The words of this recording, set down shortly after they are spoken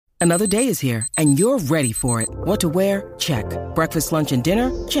Another day is here, and you're ready for it. What to wear? Check. Breakfast, lunch, and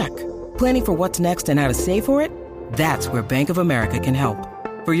dinner? Check. Planning for what's next and how to save for it? That's where Bank of America can help.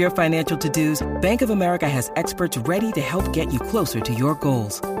 For your financial to-dos, Bank of America has experts ready to help get you closer to your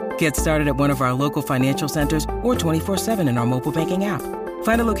goals. Get started at one of our local financial centers or 24/7 in our mobile banking app.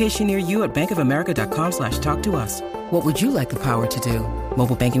 Find a location near you at bankofamerica.com/talktous. What would you like the power to do?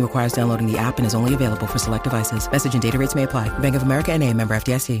 Mobile banking requires downloading the app and is only available for select devices. Message and data rates may apply. Bank of America N.A., member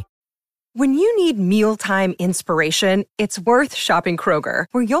FDIC. When you need mealtime inspiration, it's worth shopping Kroger,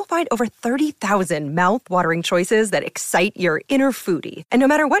 where you'll find over 30,000 mouth-watering choices that excite your inner foodie. And no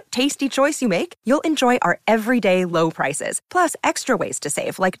matter what tasty choice you make, you'll enjoy our everyday low prices, plus extra ways to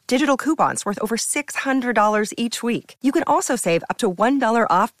save, like digital coupons worth over $600 each week. You can also save up to $1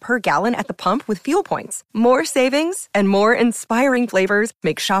 off per gallon at the pump with fuel points. More savings and more inspiring flavors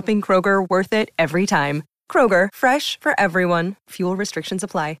make shopping Kroger worth it every time. Kroger, fresh for everyone. Fuel restrictions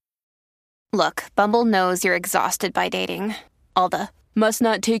apply. Look, Bumble knows you're exhausted by dating. All the, must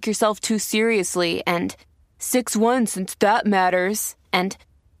not take yourself too seriously, and 6'1" since that matters, and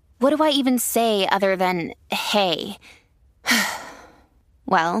what do I even say other than, hey?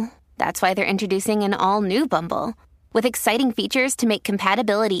 Well, that's why they're introducing an all-new Bumble, with exciting features to make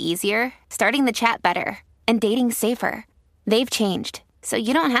compatibility easier, starting the chat better, and dating safer. They've changed, so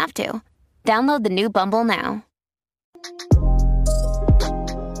you don't have to. Download the new Bumble now.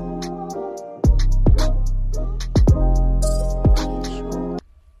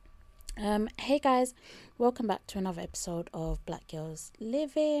 Hey guys, welcome back to another episode of Black Girls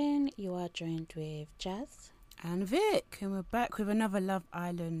Living. You are joined with Jazz and Vic, and we're back with another Love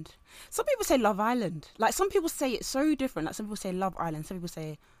Island. Some people say Love Island, like some people say it's so different. Like some people say Love Island, some people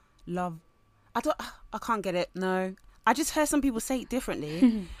say Love. I can't get it. No, I just heard some people say it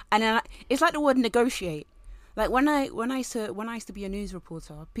differently, and then it's like the word negotiate. Like when I used to be a news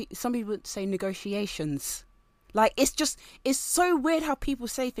reporter, some people would say negotiations. Like it's so weird how people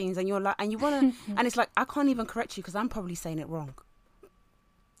say things, and you're like, and you wanna, and it's like I can't even correct you because I'm probably saying it wrong.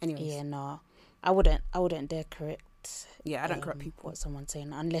 Anyways, yeah, no, I wouldn't dare correct. Yeah, I don't correct people what someone's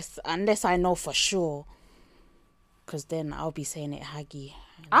saying unless I know for sure, because then I'll be saying it haggy.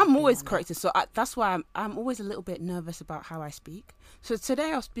 I'm always corrected, so that's why I'm always a little bit nervous about how I speak. So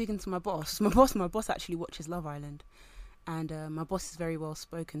today I was speaking to my boss. My boss actually watches Love Island, and my boss is very well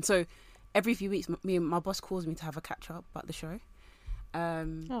spoken. So every few weeks, my boss calls me to have a catch up about the show.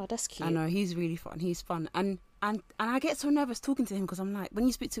 Oh, that's cute. I know, he's really fun. He's fun, and I get so nervous talking to him because I'm like, when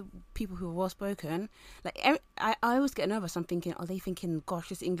you speak to people who are well spoken, like I always get nervous. I'm thinking, are they thinking, gosh,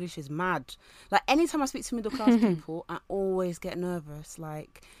 this English is mad? Like anytime I speak to middle class people, I always get nervous.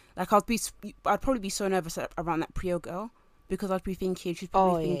 Like I'd probably be so nervous around that Prio girl. Because I'd be thinking, she's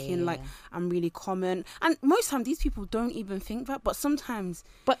probably thinking, like, I'm really common. And most times, these people don't even think that. But sometimes...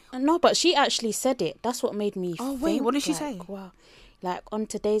 But she actually said it. That's what made me think. Wait, what did she say? Wow. Like, on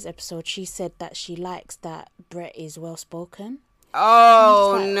today's episode, she said that she likes that Brett is well-spoken.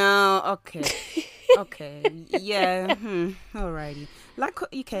 Oh, no. Okay. Okay. Yeah. Alrighty. Like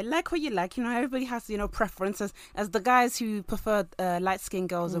what you like. You know, everybody has, preferences. As the guys who prefer light-skinned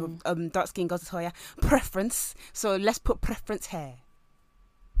girls or dark-skinned girls, tell you, preference. So let's put preference here.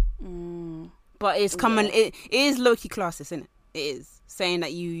 But it's common. Yeah. It is low-key classist, isn't it? It is. Saying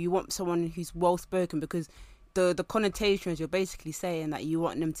that you want someone who's well-spoken because the connotation is you're basically saying that you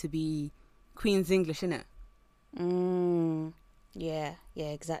want them to be Queen's English, isn't it? Yeah,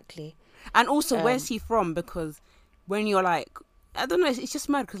 exactly. And also, where's he from? Because when you're like, I don't know, it's just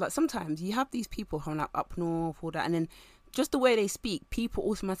mad because like sometimes you have these people who are like up north, all that, and then just the way they speak, people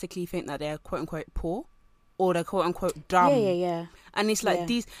automatically think that they're quote unquote poor or they're quote unquote dumb. Yeah. And it's like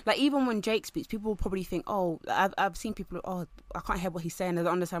these, like even when Jake speaks, people will probably think, oh, I've seen people, oh, I can't hear what he's saying, I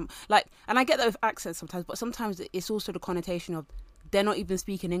don't understand. Like, and I get that with accents sometimes, but sometimes it's also the connotation of they're not even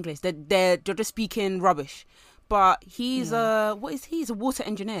speaking English, they're just speaking rubbish. But he's what is he? He's a water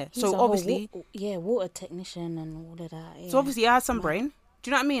engineer. He's so obviously, water technician and all of that. Yeah. So obviously, he has some brain.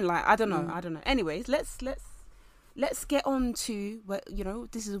 Do you know what I mean? Like, I don't know. Anyways, let's get on to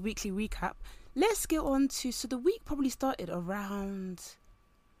this is a weekly recap. Let's get on to so the week probably started around.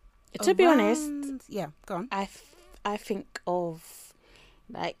 To be honest, yeah, go on. I think of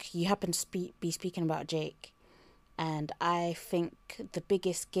like you happen to be speaking about Jake, and I think the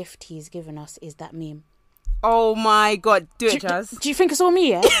biggest gift he's given us is that meme. Oh my God, do it, Jazz. Do you think it's all me,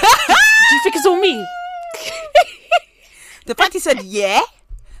 yeah? Do you think it's all me? The fact he said, yeah?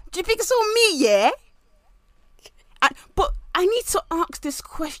 Do you think it's all me, yeah? But I need to ask this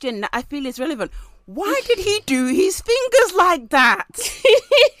question that I feel is relevant. Why did he do his fingers like that?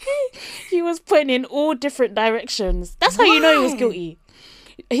 He was pointing in all different directions. That's how you know he was guilty.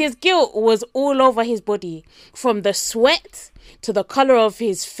 His guilt was all over his body, from the sweat to the colour of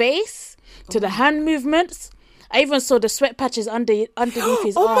his face to the hand movements. I even saw the sweat patches underneath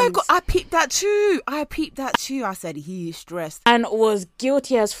his arms. Oh my God, I peeped that too. I said, he's stressed. And was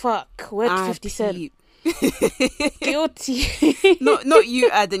guilty as fuck. Where's 50 Cent? Guilty. not you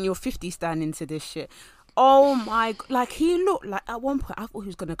adding your 50 stand into this shit. Oh my God. Like, he looked like, at one point, I thought he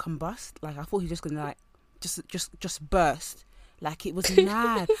was going to combust. Like, I thought he was just going to, like, just burst. Like, it was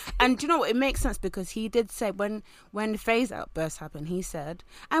mad. And do you know what? It makes sense because he did say when the phase outburst happened, he said,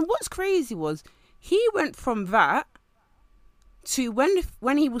 and what's crazy was, he went from that to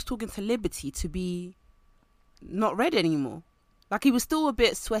when he was talking to Liberty to be not red anymore. Like, he was still a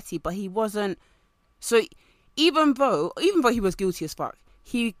bit sweaty, but he wasn't. So even though he was guilty as fuck,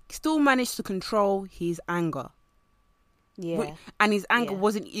 he still managed to control his anger. Yeah. And his anger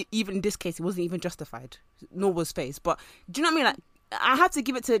wasn't even, in this case, it wasn't even justified, nor was Faze. But do you know what I mean? Like, I have to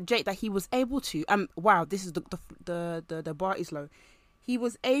give it to Jake that he was able to. Wow, this is the bar is low. He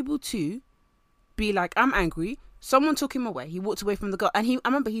was able to be like, I'm angry. Someone took him away. He walked away from the girl, and I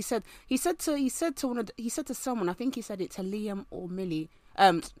remember he said to someone, I think he said it to Liam or Millie,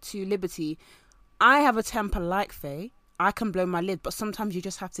 to Liberty, I have a temper like Faye. I can blow my lid, but sometimes you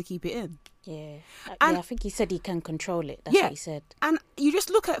just have to keep it in. Yeah. And I think he said he can control it. That's what he said. And you just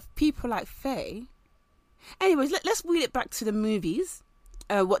look at people like Faye. Anyways, let's wheel it back to the movies,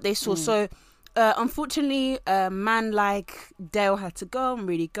 what they saw. So, unfortunately, a man like Dale had to go. I'm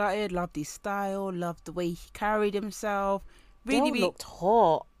really gutted. Loved his style. Loved the way he carried himself. Dale looked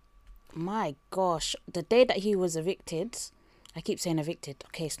hot. My gosh. The day that he was evicted... I keep saying evicted.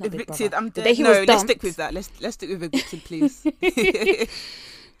 Okay, it's not evicted. The day he was dumped, let's stick with that. Let's stick with evicted, please.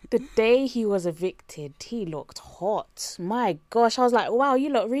 The day he was evicted, he looked hot. My gosh, I was like, wow, you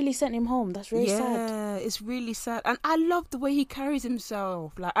lot really sent him home. That's really sad. Yeah, it's really sad. And I love the way he carries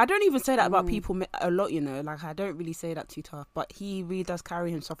himself. Like, I don't even say that about people a lot, you know. Like, I don't really say that too tough. But he really does carry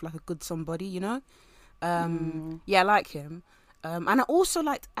himself like a good somebody, you know. Yeah, I like him. And I also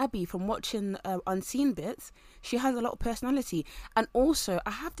liked Abby from watching Unseen Bits. She has a lot of personality. And also,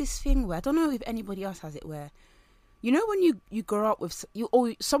 I have this thing where, I don't know if anybody else has it, where, you know, when you grow up with,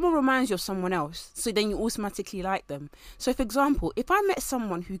 someone reminds you of someone else, so then you automatically like them. So, for example, if I met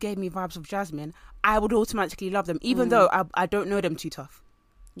someone who gave me vibes of Jasmine, I would automatically love them, even though I don't know them too tough.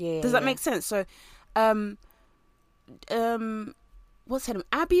 Yeah. Does that make sense? So, what's her name?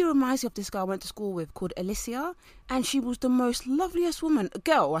 Abby reminds me of this girl I went to school with called Alicia, and she was the most loveliest woman.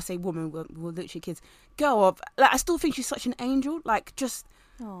 Girl, I say woman, we're literally kids. Girl, I still think she's such an angel. Like, just,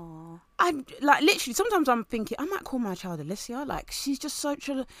 I like literally. Sometimes I'm thinking I might call my child Alicia. Like, she's just such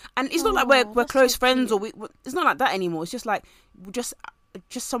a, and it's not like we're close friends or it's not like that anymore. It's just like we're just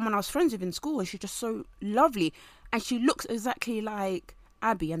someone I was friends with in school, and she's just so lovely, and she looks exactly like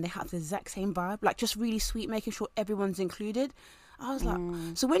Abby, and they have the exact same vibe. Like, just really sweet, making sure everyone's included. I was like,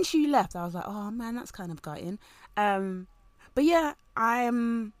 so when she left, I was like, oh man, that's kind of gutting. But yeah, I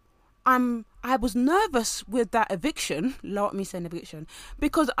was nervous with that eviction. Let me say an eviction,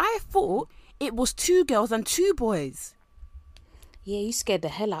 because I thought it was 2 girls and 2 boys. Yeah, you scared the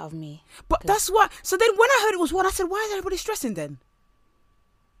hell out of me. But that's why. So then when I heard it was 1, I said, why is everybody stressing then?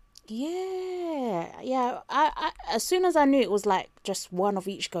 Yeah. I as soon as I knew it was like just 1 of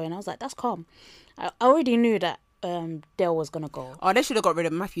each going, I was like, that's calm. I already knew that Dale was gonna go. Oh, they should have got rid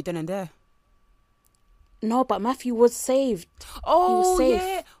of Matthew then and there. No, but Matthew was saved. Oh, he was safe.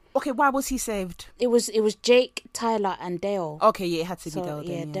 Yeah. Okay, why was he saved? It was Jake, Tyler, and Dale. Okay, yeah, it had to be Dale.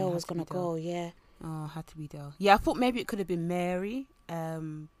 Yeah, then, Dale was gonna go. Yeah. Oh, it had to be Dale. Yeah, I thought maybe it could have been Mary.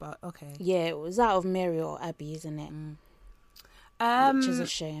 But okay. Yeah, it was out of Mary or Abby, isn't it? Which is a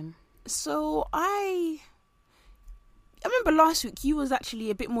shame. So I remember last week you was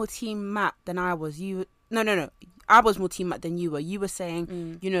actually a bit more team Matt than I was. No. I was more team Matt than you were. You were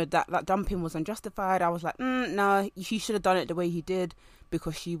saying, you know, that dumping was unjustified. I was like, no, she should have done it the way he did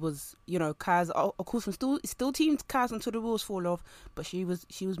because she was, you know, Kaz. Of course, I'm still team Kaz until the rules fall off, but she was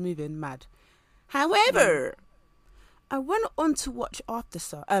moving mad. However, I went on to watch After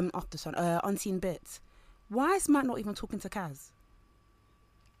Sun, Unseen Bits. Why is Matt not even talking to Kaz?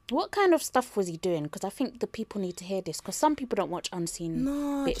 What kind of stuff was he doing? Because I think the people need to hear this. Because some people don't watch Unseen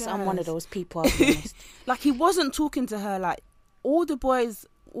Bits. Jazz. I'm one of those people, I'll be honest. Like, he wasn't talking to her. Like, all the boys,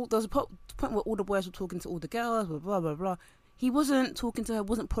 there was a point where all the boys were talking to all the girls, blah, blah, blah, blah. He wasn't talking to her,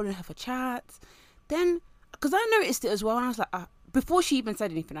 wasn't pulling her for chats. Then, because I noticed it as well, and I was like, before she even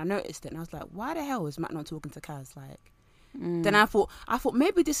said anything, I noticed it, and I was like, why the hell is Matt not talking to Kaz? Like, then I thought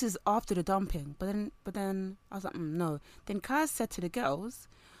maybe this is after the dumping, but then I was like, no. Then Kaz said to the girls,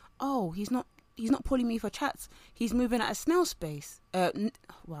 oh, he's not pulling me for chats. He's moving at a snail's pace. I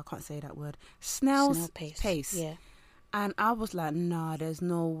can't say that word. Snail pace. Yeah. And I was like, nah, there's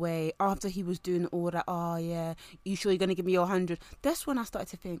no way. After he was doing all that, oh yeah, you sure you're going to give me your 100? That's when I started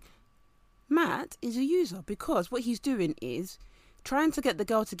to think, Matt is a user, because what he's doing is trying to get the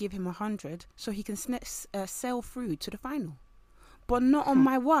girl to give him 100 so he can sail through to the final. But not on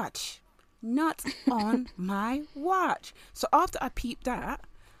my watch. Not on my watch. So after I peeped that,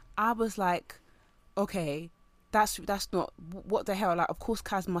 I was like, okay, that's not, what the hell? Like, of course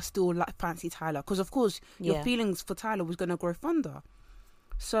Kaz must still like fancy Tyler, because of course your feelings for Tyler was going to grow fonder.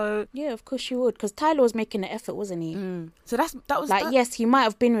 So yeah, of course you would, because Tyler was making an effort, wasn't he? So that was like, yes, he might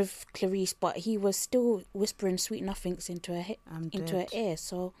have been with Clarice, but he was still whispering sweet nothings into her her ear.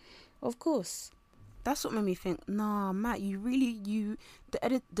 So of course, that's what made me think, nah, Matt, the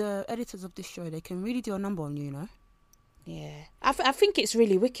editors of this show, they can really do a number on you, you know? Yeah, I think it's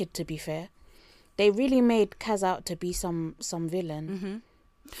really wicked, to be fair. They really made Kaz out to be some villain,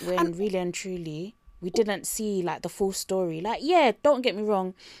 when really and truly we didn't see like the full story. Like, yeah, don't get me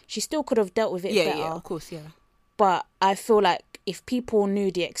wrong, she still could have dealt with it better. Yeah, of course, yeah. But I feel like if people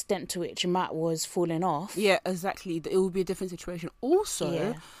knew the extent to which Matt was falling off, yeah, exactly, it would be a different situation.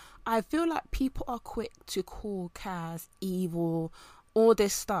 Also, I feel like people are quick to call Kaz evil, all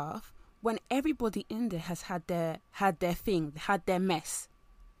this stuff, when everybody in there has had their thing, had their mess.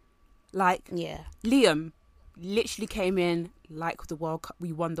 Like, Liam literally came in like the World Cup.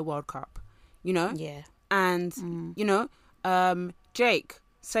 We won the World Cup, you know? Yeah. And, you know, Jake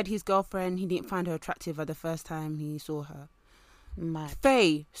said his girlfriend, he didn't find her attractive at the first time he saw her. Mad.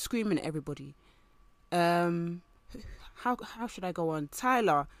 Faye screaming at everybody. How should I go on?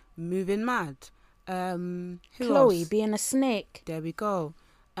 Tyler moving mad. Who Chloe else? being a snake. There we go.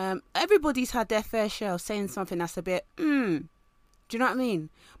 Everybody's had their fair share of saying something that's a bit, do you know what I mean?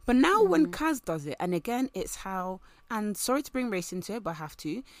 But now when Kaz does it, and again, it's how, and sorry to bring race into it, but I have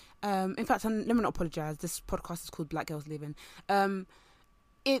to. In fact, let me not apologise. This podcast is called Black Girls Living.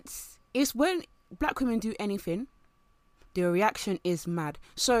 It's when black women do anything, their reaction is mad.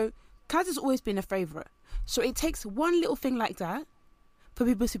 So Kaz has always been a favourite. So it takes one little thing like that for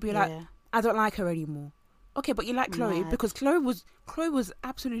people to be like, I don't like her anymore. Okay, but you like Chloe because Chloe was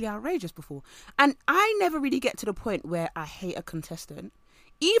absolutely outrageous before. And I never really get to the point where I hate a contestant.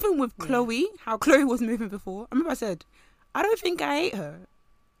 Even with Chloe, how Chloe was moving before. I remember I said, I don't think I hate her.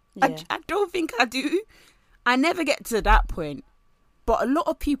 Yeah. I don't think I do. I never get to that point. But a lot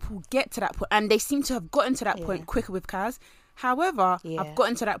of people get to that point, and they seem to have gotten to that point quicker with Kaz. However, I've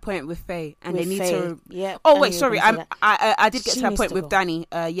gotten to that point with Faye, and they need to. Yeah. Oh wait, sorry. I did get to that point with Danny.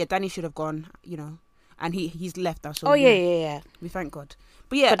 Danny should have gone. You know. And he's left us. So yeah. We thank God.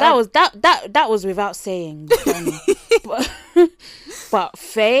 But yeah, but that was without saying. But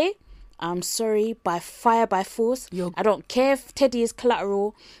Faye, I'm sorry, by fire, by force. I don't care if Teddy is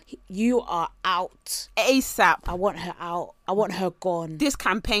collateral. You are out ASAP. I want her out. I want her gone. This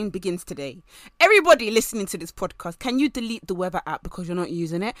campaign begins today. Everybody listening to this podcast, can you delete the Weather app because you're not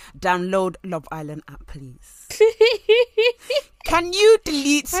using it? Download Love Island app, please. Can you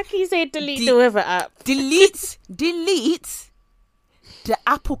delete? How can you say delete the Weather app? Delete the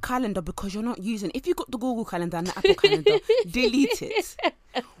Apple Calendar because you're not using it. If you got the Google Calendar and the Apple Calendar, delete it.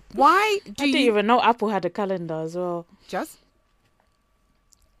 Why I didn't even know Apple had a calendar as well. Just?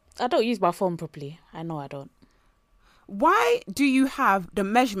 I don't use my phone properly. I know I don't. Why do you have the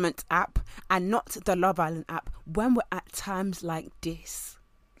Measurement app and not the Love Island app when we're at times like this?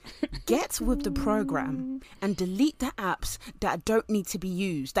 Get with the program and delete the apps that don't need to be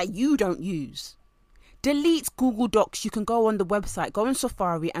used, that you don't use. Delete Google Docs. You can go on the website, go on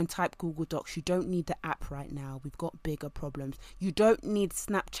Safari and type Google Docs. You don't need the app right now. We've got bigger problems. You don't need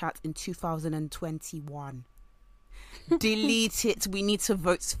Snapchat in 2021. Delete it. We need to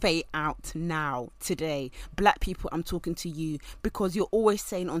vote Faye out now, today. Black people, I'm talking to you because you're always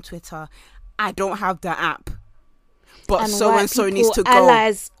saying on Twitter, I don't have the app. But so-and-so needs to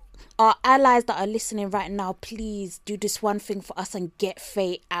go. Our allies that are listening right now, please do this one thing for us and get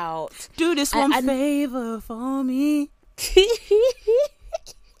Faye out. Do this one favour for me.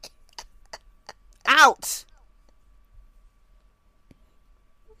 Out.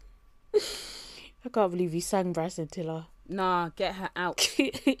 I can't believe you sang Bryson Tiller. Nah, get her out.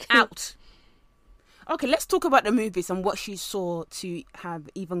 Out. Okay, let's talk about the movies and what she saw to have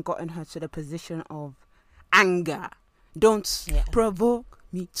even gotten her to the position of anger. Don't provoke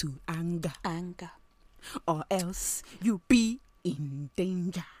me to anger, or else you'll be in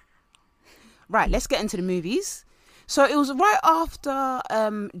danger. Right, let's get into the movies. So it was right after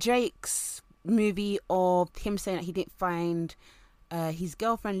Jake's movie of him saying that he didn't find his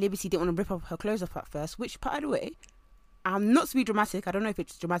girlfriend Liberty didn't want to rip up her clothes off at first, which, by the way, not to be dramatic, I don't know if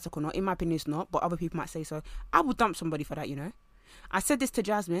it's dramatic or not. In my opinion, it's not, but other people might say so. I would dump somebody for that, you know. I said this to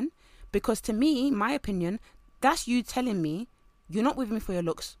Jasmine because, to me, my opinion, that's you telling me you're not with me for your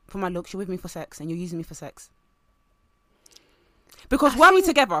looks, for my looks. You're with me for sex, and you're using me for sex. Because why are we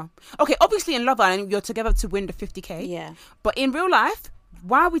together? Okay, obviously in Love Island, you're together to win the 50k. Yeah. But in real life,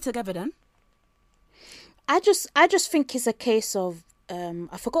 why are we together then? I just think it's a case of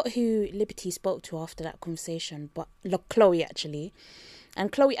I forgot who Liberty spoke to after that conversation, but look, Chloe actually,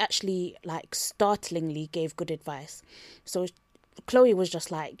 and Chloe actually like startlingly gave good advice. So Chloe was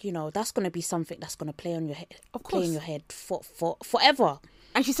just like, you know, that's gonna be something that's gonna play on your head, play in your head for forever.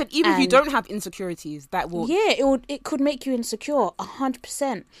 And she said, even if you don't have insecurities, that will... Yeah, it could make you insecure,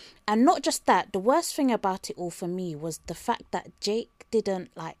 100%. And not just that, the worst thing about it all for me was the fact that Jake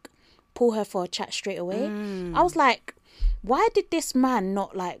didn't, like, pull her for a chat straight away. I was like, why did this man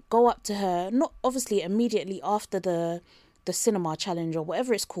not, like, go up to her, not obviously immediately after the cinema challenge or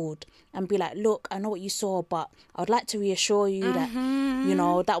whatever it's called, and be like, look, I know what you saw, but I would like to reassure you that, you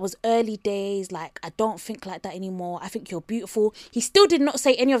know, that was early days. Like, I don't think like that anymore. I think you're beautiful. He still did not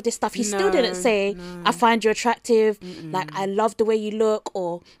say any of this stuff. He still didn't say, I find you attractive. Like, I love the way you look,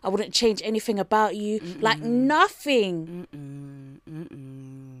 or I wouldn't change anything about you. Like, nothing.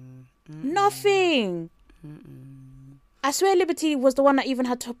 Nothing. I swear Liberty was the one that even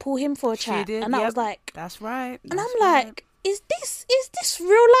had to pull him for a chat. And I was like... That's right. And I'm like... Is this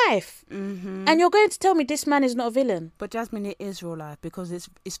real life? And you're going to tell me this man is not a villain? But Jasmine, it is real life because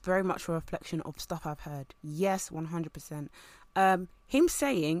it's very much a reflection of stuff I've heard. Yes, 100%. Him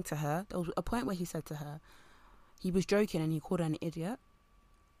saying to her, there was a point where he said to her, he was joking and he called her an idiot.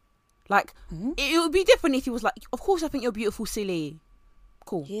 Like, it would be different if he was like, of course I think you're beautiful, silly.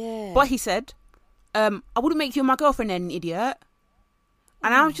 Cool. Yeah. But he said, I wouldn't make you my girlfriend then, an idiot.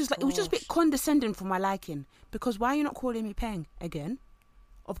 And I was just like, it was just a bit condescending for my liking. Because why are you not calling me Peng again?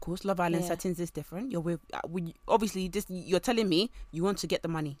 Of course, Love Island settings is different. You're with obviously this. You're telling me you want to get the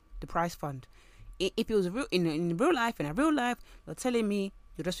money, the prize fund. If it was in real life, you're telling me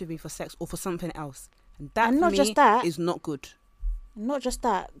you're just with me for sex or for something else, and that and not for me just that, is not good. Not just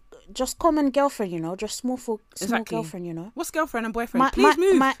that, just common girlfriend, you know, just small girlfriend, you know. What's girlfriend and boyfriend? Please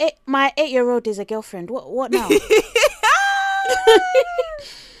move. My 8-year-old is a girlfriend. What now?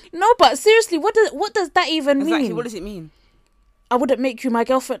 No, but seriously, what does that even mean? Exactly, what does it mean? I wouldn't make you my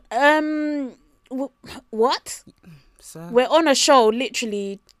girlfriend. What? Sir? We're on a show,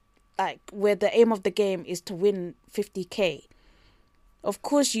 literally, like where the aim of the game is to win 50k. Of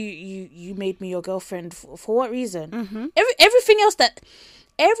course, you made me your girlfriend for what reason? Everything else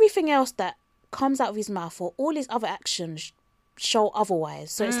that comes out of his mouth or all his other actions show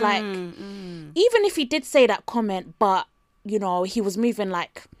otherwise. So it's like, even if he did say that comment, but you know, he was moving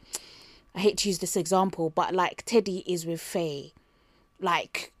like, I hate to use this example, but like Teddy is with Faye,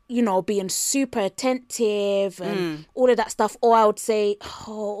 like, you know, being super attentive and all of that stuff. Or I would say,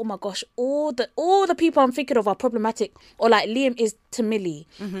 oh my gosh, all the people I'm thinking of are problematic. Or like Liam is to Millie,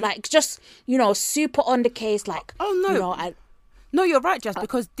 like just, you know, super on the case. Like, oh no, you know, no, you're right, Jess,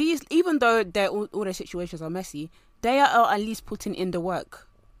 because these, even though all their situations are messy, they are at least putting in the work.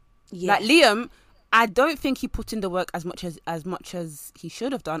 Yeah. Like Liam, I don't think he put in the work as much as he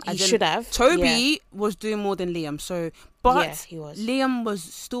should have done. He should have. Toby was doing more than Liam. So, but he was. Liam was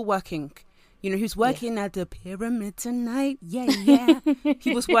still working. You know, he was working at the pyramid tonight. Yeah.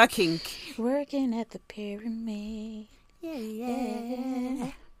 He was working. Working at the pyramid. Yeah.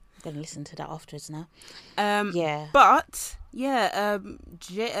 I'm gonna listen to that afterwards now. But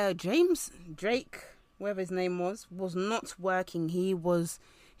James Drake, whatever his name was not working. He was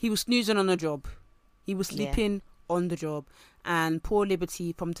snoozing on the job. He was sleeping on the job. And poor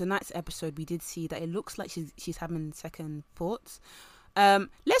Liberty, from tonight's episode, we did see that it looks like she's having second thoughts.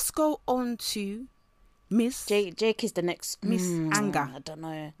 Let's go on to Miss... Jake is the next... Miss Anger. I don't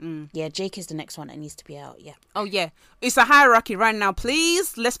know. Yeah, Jake is the next one that needs to be out, yeah. Oh, yeah. It's a hierarchy right now,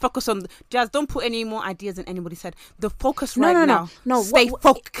 please. Let's focus on... Jazz, don't put any more ideas than anybody said. The focus now. No. Stay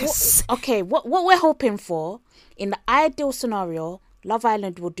focused. Okay, what we're hoping for, in the ideal scenario... Love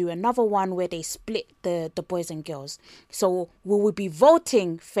Island will do another one where they split the boys and girls. So we will be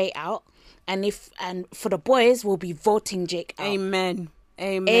voting Faye out, and for the boys we'll be voting Jake out. Amen.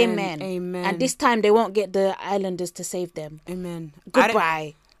 And this time they won't get the Islanders to save them. Amen.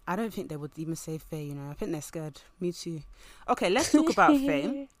 Goodbye. I don't think they would even save Faye, you know. I think they're scared. Me too. Okay, let's talk about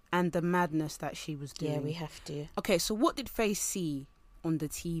Faye and the madness that she was doing. Yeah, we have to. Okay, so what did Faye see on the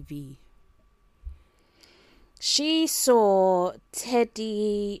TV? She saw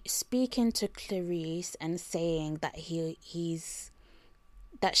Teddy speaking to Clarice and saying that he's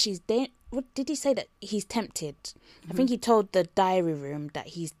that what did he say, that he's tempted? I think he told the diary room that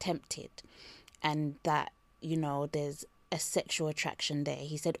he's tempted, and that, you know, there's a sexual attraction there.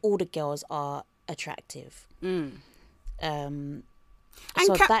 He said all the girls are attractive. And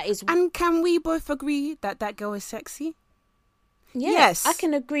can we both agree that girl is sexy? Yes, I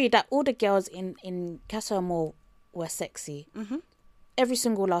can agree that all the girls in Casa Amor were sexy. Every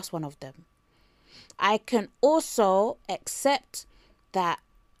single last one of them. I can also accept that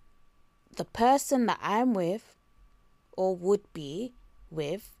the person that I'm with, or would be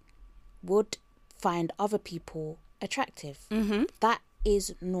with, would find other people attractive. That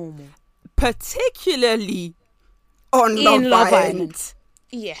is normal. Particularly on In Love Island.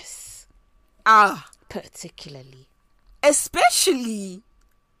 Yes. Particularly. Especially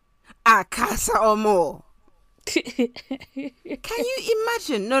at Casa Amor. Can you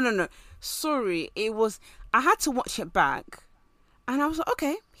imagine? No. Sorry, I had to watch it back. And I was like,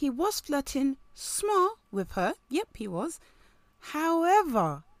 okay, he was flirting small with her. Yep, he was.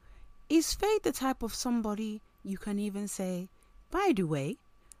 However, is Faye the type of somebody you can even say, by the way,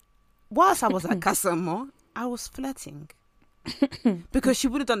 whilst I was at Casa Amor, I was flirting. Because she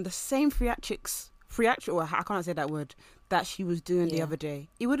would have done the same theatrics, or I can't say that word, that she was doing the other day.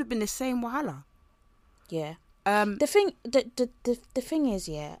 It would have been the same wahala. Yeah. The thing is,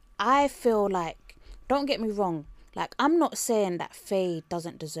 I feel like, don't get me wrong, like, I'm not saying that Faye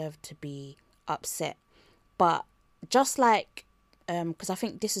doesn't deserve to be upset, but just like, because I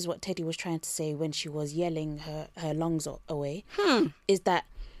think this is what Teddy was trying to say when she was yelling her lungs away, is that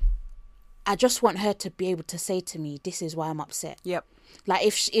I just want her to be able to say to me, this is why I'm upset. Yep. Like,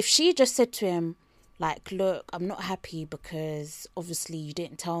 if she just said to him, like, look, I'm not happy because obviously you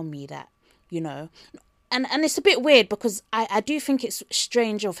didn't tell me that, you know. And it's a bit weird because I do think it's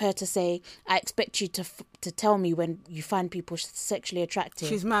strange of her to say, I expect you to tell me when you find people sexually attractive.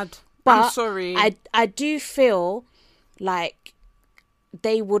 She's mad. But I'm sorry. I do feel like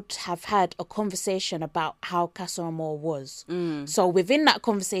they would have had a conversation about how Casa Amor was. So within that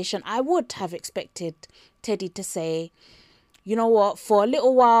conversation, I would have expected Teddy to say, you know what, for a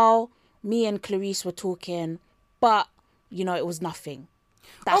little while, me and Clarice were talking, but, you know, it was nothing.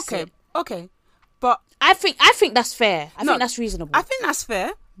 That's it. Okay. But I think that's fair. I think that's reasonable. I think that's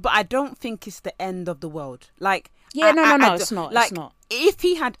fair, but I don't think it's the end of the world. Like, no, it's not. Like, it's not. If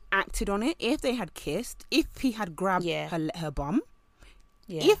he had acted on it, if they had kissed, if he had grabbed her bum,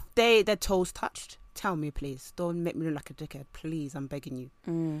 if their toes touched, tell me, please. Don't make me look like a dickhead. Please, I'm begging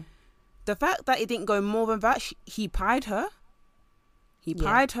you. The fact that it didn't go more than that, he pied her. He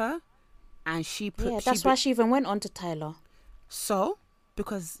pied her, and she put... Yeah, that's why she even went on to Tyler. So,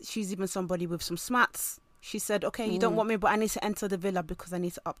 because she's even somebody with some smarts, she said, okay, you don't want me, but I need to enter the villa because I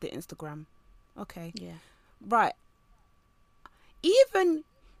need to update Instagram. Okay. Yeah. Right. Even...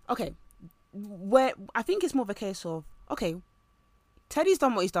 Okay. Where I think it's more of a case of, okay, Teddy's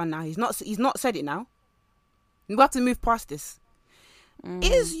done what he's done now. He's not said it now. We have to move past this.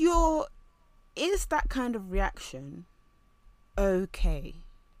 Is that kind of reaction okay?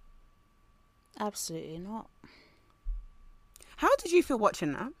 Absolutely not. How did you feel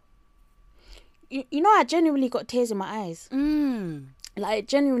watching that? You know, I genuinely got tears in my eyes. Like, it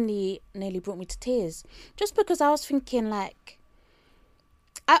genuinely nearly brought me to tears. Just because I was thinking, like,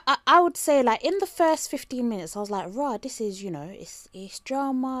 I would say, like, in the first 15 minutes, I was like, rah, this is, you know, it's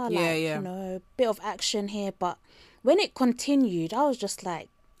drama, like, you know, a bit of action here. But when it continued, I was just like,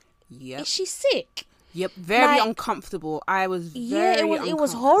 is she sick? Yep, very uncomfortable. I was very uncomfortable. It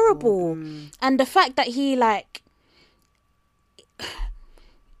was horrible. And the fact that he, like,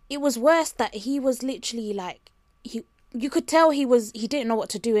 it was worse that he was literally, like, you could tell he didn't know what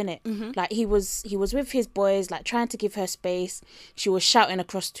to do in it. Like, he was with his boys, like, trying to give her space. She was shouting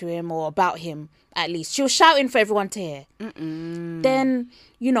across to him, or about him, at least. She was shouting for everyone to hear. Then,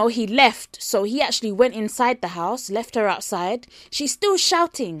 you know, he left. So he actually went inside the house, left her outside. She's still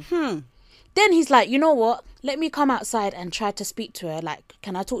shouting. Then he's like, you know what? Let me come outside and try to speak to her. Like,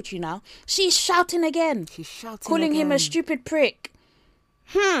 can I talk to you now? She's shouting again. Calling him a stupid prick.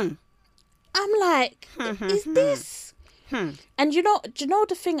 I'm like, is this... And do you know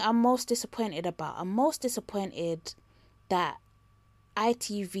the thing I'm most disappointed about? I'm most disappointed that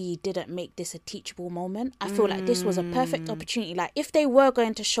ITV didn't make this a teachable moment. I feel like this was a perfect opportunity. Like, if they were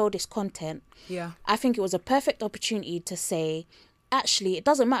going to show this content, I think it was a perfect opportunity to say, actually, it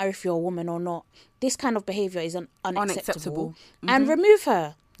doesn't matter if you're a woman or not. This kind of behaviour is unacceptable. And remove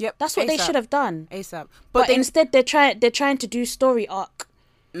her. Yep, that's what they should have done. ASAP. But instead, they're trying to do story arc.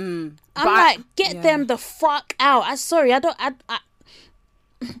 I'm like, get them the fuck out. I'm sorry,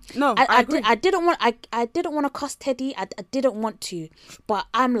 No, I agree. I didn't want to cuss Teddy. I didn't want to, but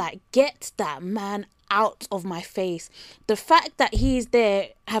I'm like, get that man out of my face. The fact that he's there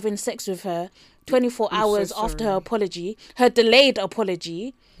having sex with her 24 hours after her apology, her delayed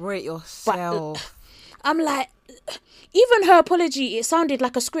apology. Rate yourself. But, I'm like, even her apology, it sounded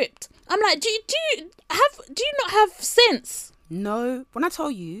like a script. I'm like, do you not have sense? No, when I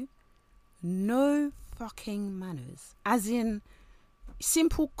tell you, no fucking manners. As in,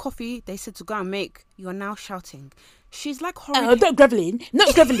 simple coffee they said to go and make, you are now shouting. She's like horrid. Not groveling. I'm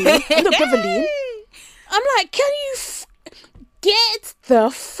not groveling. I'm like, can you get the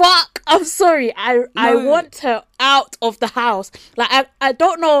fuck? I'm sorry. I want her out of the house. Like, I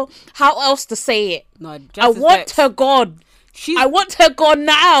don't know how else to say it. No, I want her gone. I want her gone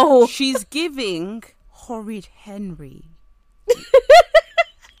now. She's giving horrid Henry.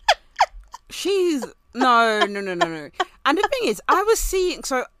 She's no. And the thing is, I was seeing,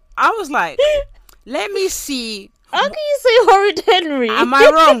 so I was like, let me see. How can you say horrid Henry? Am I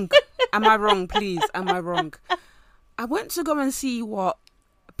wrong? Am I wrong, please? Am I wrong? I went to go and see what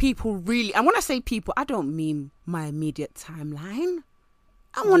people really, and when I say people, I don't mean my immediate timeline.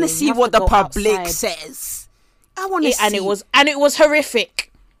 I want to see what the public says. I want to see. And it was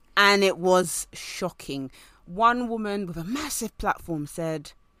horrific. And it was shocking. One woman with a massive platform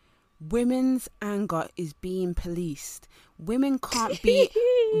said, women's anger is being policed. Women can't be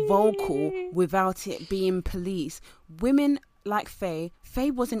vocal without it being policed. Women like Faye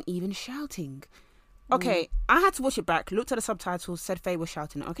wasn't even shouting. Okay, I had to watch it back, looked at the subtitles, said Faye was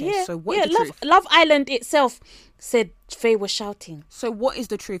shouting. Okay, so what is the truth? Love Island itself said Faye was shouting. So what is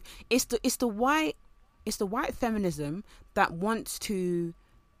the truth? It's the white feminism that wants to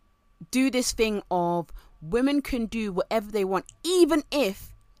do this thing of women can do whatever they want, even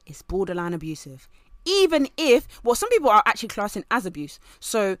if it's borderline abusive. Even if, well, some people are actually classing as abuse.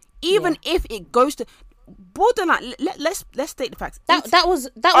 So even if it goes to borderline, let's state the facts. That was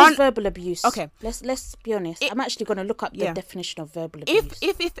verbal abuse. Okay, let's be honest. I'm actually going to look up the definition of verbal abuse.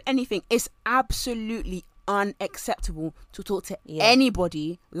 If anything, it's absolutely unacceptable to talk to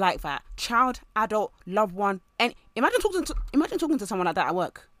anybody like that. Child, adult, loved one, and imagine talking to someone like that at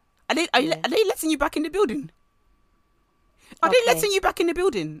work. Are they letting you back in the building? Are they letting you back in the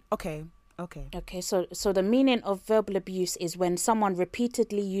building? Okay. So the meaning of verbal abuse is when someone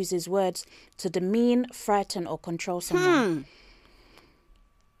repeatedly uses words to demean, frighten, or control someone.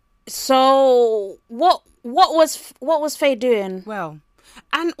 So what was Faye doing? Well,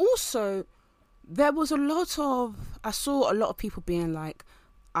 and also there was I saw a lot of people being like,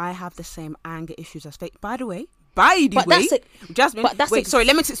 I have the same anger issues as Faye. By the way, Jasmine. Sorry,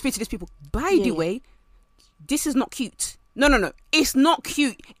 let me explain to these people. By the way, this is not cute. No. It's not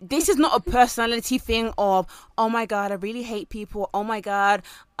cute. This is not a personality thing of, oh my God, I really hate people. Oh my God,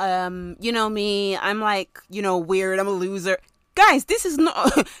 you know me. I'm like, weird. I'm a loser. Guys, this is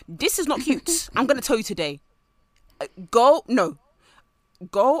not cute. I'm going to tell you today. Go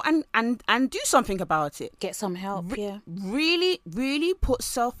and do something about it. Get some help, Really, really put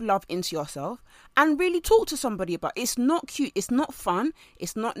self-love into yourself and really talk to somebody about it. It's not cute. It's not fun.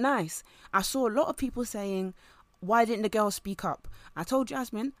 It's not nice. I saw a lot of people saying, why didn't the girl speak up? I told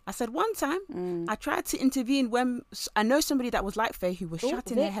Jasmine, I said one time, I tried to intervene when I know somebody that was like Faye who was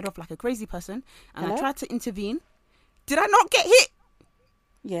shutting their head off like a crazy person. And I tried to intervene. Did I not get hit?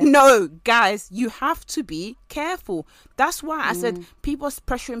 Yeah. No, guys, you have to be careful. That's why I said people are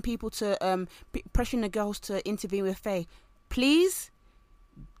pressuring pressuring the girls to intervene with Faye. Please,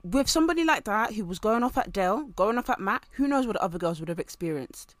 with somebody like that who was going off at Dale, going off at Matt, who knows what the other girls would have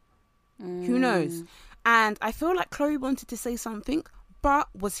experienced? Who knows? And I feel like Chloe wanted to say something, but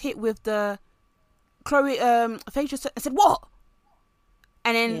was hit with the Faye just said, what?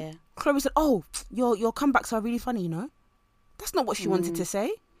 And then Chloe said, oh, your comebacks are really funny, That's not what she wanted to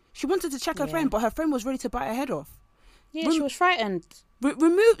say. She wanted to check her friend, but her friend was ready to bite her head off. Yeah, she was frightened.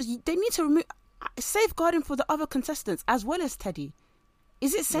 They need to remove safeguarding for the other contestants as well as Teddy.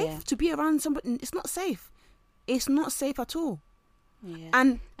 Is it safe to be around somebody? It's not safe. It's not safe at all.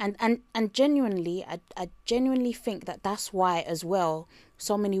 Yeah. And genuinely, I genuinely think that's why as well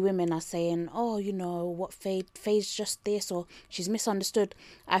so many women are saying, oh, what Faye's just this, or she's misunderstood.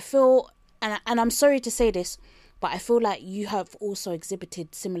 I feel, and I'm sorry to say this, but I feel like you have also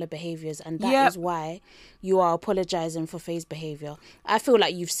exhibited similar behaviours, and that is why you are apologising for Faye's behaviour. I feel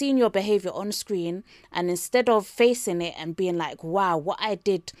like you've seen your behaviour on screen, and instead of facing it and being like, wow, what I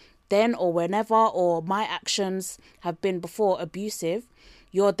did then or whenever, or my actions have been before abusive,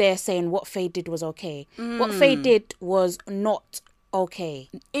 you're there saying what Faye did was okay. What Faye did was not okay.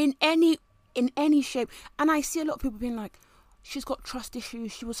 In any shape. And I see a lot of people being like, she's got trust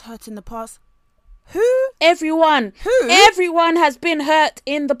issues, she was hurt in the past. Who? Everyone. Who? Everyone has been hurt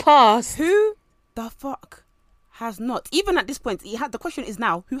in the past. Who the fuck has not? Even at this point, the question is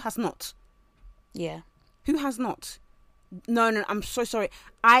now, who has not? Yeah. Who has not? No, I'm so sorry.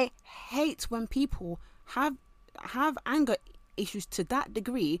 I hate when people have anger issues to that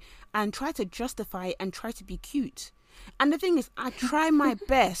degree and try to justify it and try to be cute. And the thing is, I try my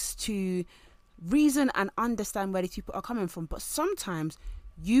best to reason and understand where these people are coming from, but sometimes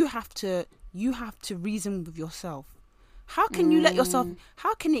you have to reason with yourself. How can you let yourself,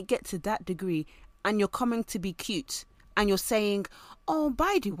 how can it get to that degree and you're coming to be cute and you're saying, oh,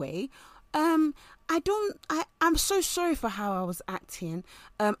 by the way, I'm so sorry for how I was acting.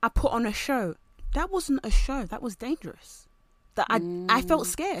 I put on a show. That wasn't a show. That was dangerous. I felt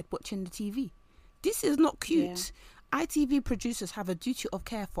scared watching the TV. This is not cute. Yeah. ITV producers have a duty of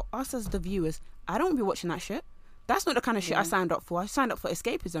care for us as the viewers. I don't be watching that shit. That's not the kind of shit I signed up for. I signed up for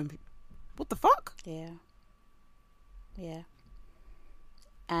escapism. What the fuck? Yeah.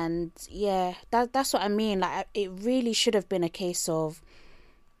 And yeah, that's what I mean. Like, it really should have been a case of,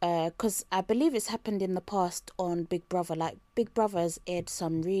 because I believe it's happened in the past on Big Brother. Like, Big Brother has aired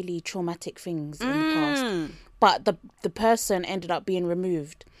some really traumatic things in the past, but the person ended up being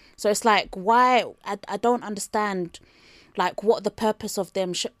removed. So it's like, why? I don't understand, like, what the purpose of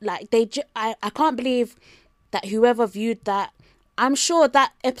them. I can't believe that whoever viewed that. I'm sure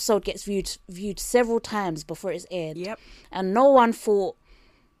that episode gets viewed several times before it's aired. Yep. And no one thought,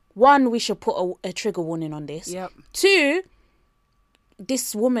 one, we should put a trigger warning on this. Yep. Two,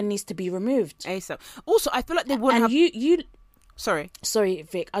 this woman needs to be removed ASAP. Also, I feel like they wouldn't have... you Sorry,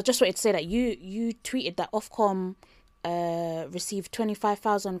 Vic. I just wanted to say that you tweeted that Ofcom received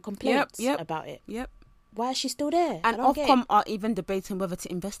 25,000 complaints about it. Yep. Why is she still there? And Ofcom are even debating whether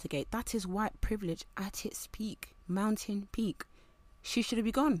to investigate. That is white privilege at its peak, mountain peak. She should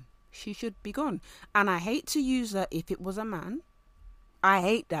be gone. She should be gone. And I hate to use her if it was a man. I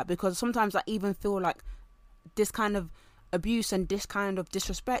hate that, because sometimes I even feel like this kind of abuse and this kind of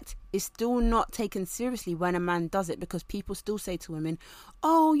disrespect is still not taken seriously when a man does it, because people still say to women,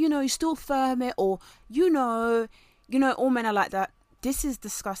 oh, you still firm it, or all men are like that. This is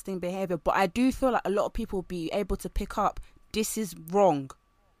disgusting behavior, but I do feel like a lot of people will be able to pick up this is wrong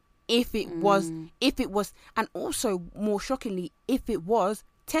if it was, and also more shockingly, if it was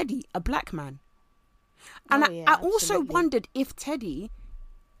Teddy, a black man. And I also wondered if Teddy,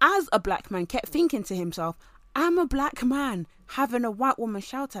 as a black man, kept thinking to himself, I'm a black man having a white woman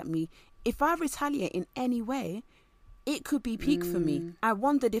shout at me. If I retaliate in any way, it could be peak for me. I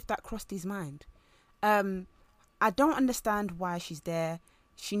wondered if that crossed his mind. I don't understand why she's there.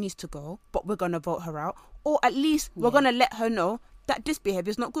 She needs to go, but we're going to vote her out. Or at least we're going to let her know that this behaviour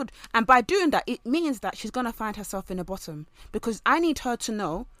is not good. And by doing that, it means that she's going to find herself in the bottom. Because I need her to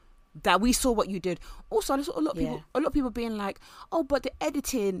know that we saw what you did. Also, there's a lot of people being like, oh, but the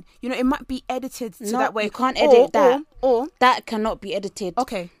editing, it might be edited so that way. You can't edit that. Or that cannot be edited.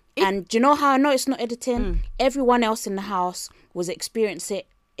 Okay. And do you know how I know it's not editing? Everyone else in the house was experiencing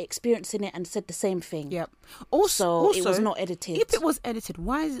it and said the same thing. Yep. Also, it was not edited. If it was edited,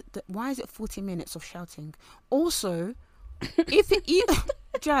 why is it 40 minutes of shouting? Also, if it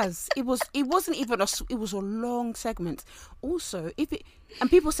Jazz, it wasn't even it was a long segment. Also, and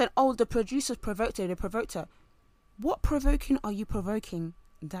people said, oh, the producers provoked her. What provoking are you provoking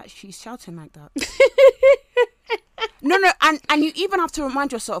that she's shouting like that? No, and you even have to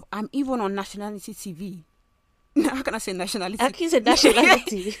remind yourself, I'm even on nationality TV. How can I say nationality? How can you say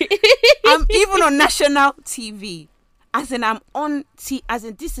nationality? I'm even on national TV. As in,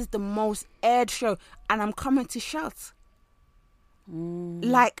 this is the most aired show, and I'm coming to shout.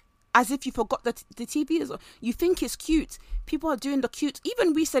 Like, as if you forgot that the TV is. You think it's cute. People are doing the cute.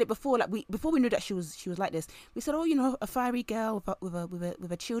 Even we said it before. Like before we knew that she was like this. We said, oh, a fiery girl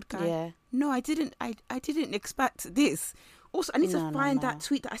with a chilled guy. Yeah. No, I didn't. I didn't expect this. Also, I need to find that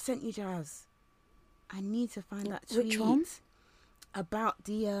tweet that I sent you, Jazz. I need to find that tweet. Which one? About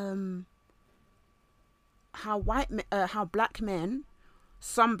the how black men,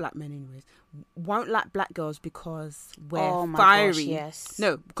 some black men anyways, won't like black girls because we're fiery. Gosh, yes.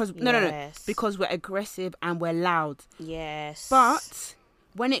 No, because no, because we're aggressive and we're loud. Yes. But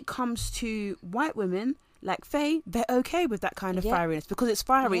when it comes to white women like Faye, they're okay with that kind of fieriness because it's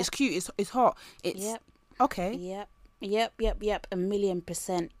fiery, it's cute, it's hot. It's okay. Yep.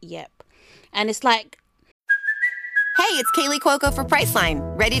 1,000,000%. Yep. And it's like, Hey, it's Kaylee Cuoco for Priceline.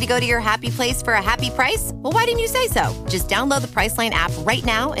 Ready to go to your happy place for a happy price? Well, why didn't you say so? Just download the Priceline app right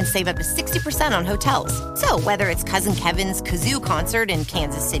now and save up to 60% on hotels. So whether it's Cousin Kevin's Kazoo Concert in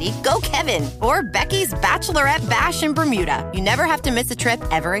Kansas City, go Kevin, or Becky's Bachelorette Bash in Bermuda, you never have to miss a trip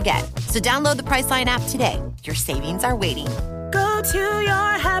ever again. So download the Priceline app today. Your savings are waiting. Go to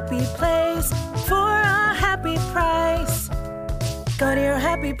your happy place for a happy price. Go to your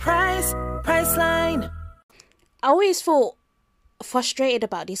happy price, Priceline. I always feel frustrated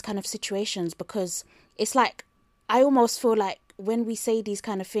about these kind of situations because it's like I almost feel like when we say these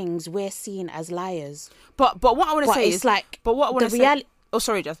kind of things, we're seen as liars. But what I want to say it's is like, but what I want to say. Oh,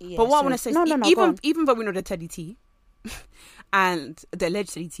 sorry, Jess. Yeah, but what I sorry. want to say is No, even though we know the Teddy T and the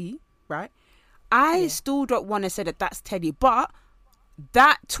alleged Teddy T, right? I still don't want to say that that's Teddy, but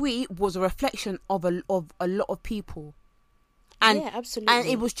that tweet was a reflection of a lot of people, and yeah, absolutely, and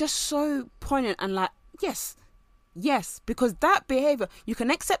it was just so poignant and like yes, because that behavior, you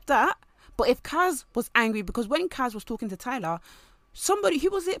can accept that, but if Kaz was angry, because when Kaz was talking to Tyler, somebody, who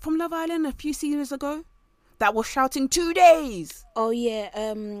was it from Love Island a few seasons ago, that was shouting 2 days. Oh yeah,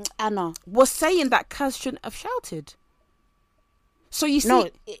 Anna was saying that Kaz shouldn't have shouted. So you see,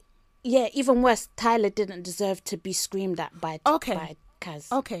 even worse, Tyler didn't deserve to be screamed at by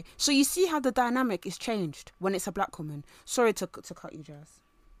Kaz. Okay, so you see how the dynamic is changed when it's a black woman. Sorry to cut you, Jazz.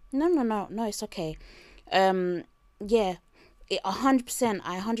 No, it's okay. Yeah, 100%.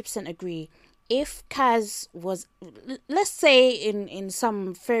 I 100% agree. If Kaz was, let's say in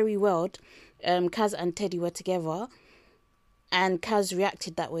some fairy world, Kaz and Teddy were together, and Kaz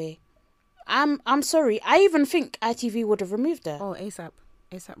reacted that way, I'm sorry. I even think ITV would have removed her. Oh, ASAP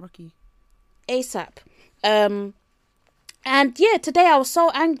Rocky. ASAP. And yeah, today I was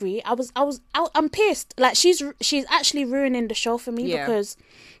so angry. I'm pissed. Like she's actually ruining the show for me because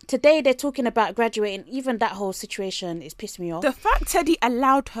today they're talking about graduating. Even that whole situation is pissing me off. The fact Teddy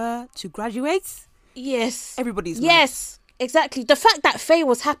allowed her to graduate. Yes. Everybody's mad. Yes, exactly. The fact that Faye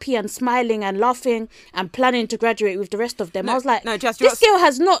was happy and smiling and laughing and planning to graduate with the rest of them. I was like, this girl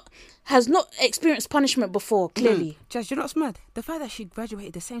has not experienced punishment before, clearly. Jazz, you're not smart. The fact that she graduated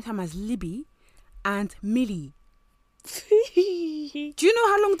at the same time as Libby and Millie. Do you know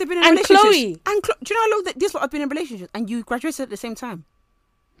how long they've been in relationships? Chloe. And do you know how long these lot have been in relationships? And you graduated at the same time?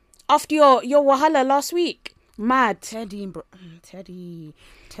 After your Wahala last week. Mad. Teddy.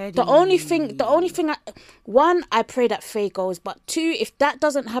 The only thing, I pray that Faye goes, but two, if that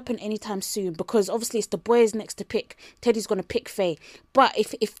doesn't happen anytime soon, because obviously it's the boys next to pick, Teddy's going to pick Faye. But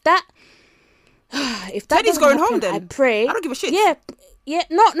if that Teddy's going home, then I pray. I don't give a shit. Yeah.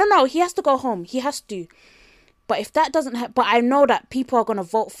 No. He has to go home. He has to. But if that doesn't happen, but I know that people are going to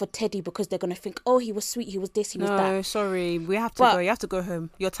vote for Teddy because they're going to think, oh, he was sweet, he was this, he was that. No, sorry, we have to go. You have to go home.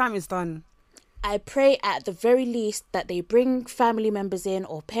 Your time is done. I pray at the very least that they bring family members in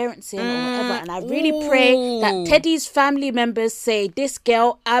or parents in or whatever. And I really pray that Teddy's family members say, this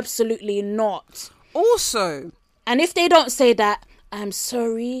girl, absolutely not. Also. And if they don't say that, I'm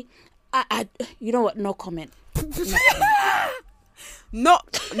sorry. I you know what? No comment.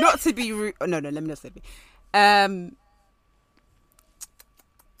 Not to be rude. No, let me not say it.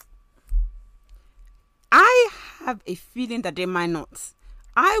 I have a feeling that they might not.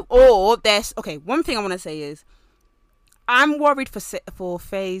 One thing I want to say is I'm worried for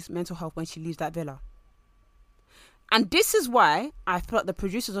Faye's mental health when she leaves that villa. And this is why I feel like the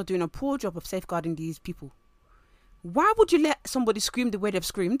producers are doing a poor job of safeguarding these people. Why would you let somebody scream the way they've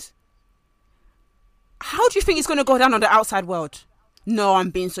screamed? How do you think it's going to go down on the outside world? No, I'm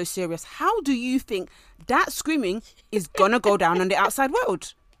being so serious. How do you think that screaming is going to go down on the outside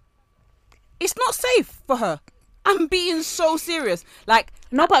world? It's not safe for her. I'm being so serious. Like,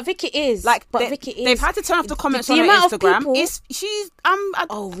 no, but Vicky is. They've had to turn off the comments on her Instagram.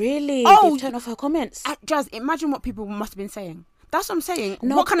 Oh, really? They've turned off her comments. Jazz, imagine what people must have been saying. That's what I'm saying.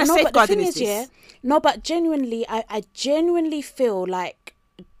 What kind of safeguarding is this? Yeah, no, but genuinely, I genuinely feel like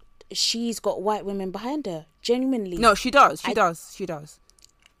she's got white women behind her. Genuinely. No, she does. She does.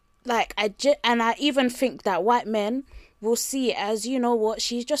 Like, I even think that white men will see it as, you know what,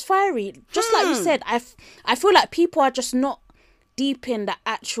 she's just fiery. Just like you said, I feel like people are just not deep in the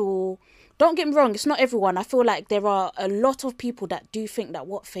actual... Don't get me wrong, it's not everyone. I feel like there are a lot of people that do think that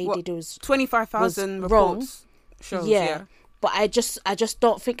what Faye did was 25,000 reports wrong. Shows, yeah. But I just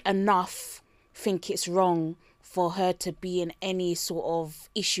don't think enough think it's wrong for her to be in any sort of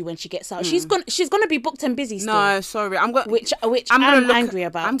issue when she gets out. She's gonna be booked and busy still. No, sorry, which I'm angry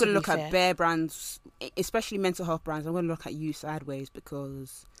about. I'm gonna look at bare brands, especially mental health brands. I'm gonna look at you sideways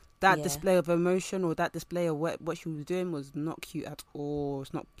because That display of emotion or that display of what she was doing was not cute at all.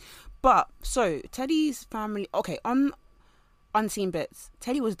 It's not. But so Teddy's family. Okay, on Unseen Bits,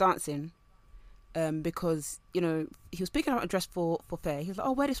 Teddy was dancing. Because he was picking out a dress for Faye. He was like,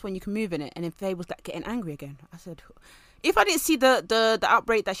 "Oh, wear this one. You can move in it." And then Faye was like getting angry again. I said, if I didn't see the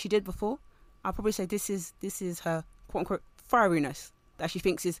outbreak that she did before, I'll probably say this is her quote unquote fieriness that she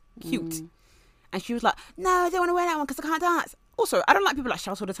thinks is cute. And she was like, "No, I don't want to wear that one because I can't dance." Also, I don't like people that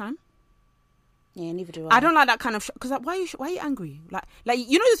shout all the time. Yeah, neither do I. I don't like that kind of because why are you angry? Like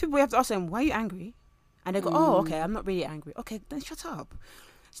those people you have to ask them, "Why are you angry?" And they go, "Oh, okay, I'm not really angry." Okay, then shut up.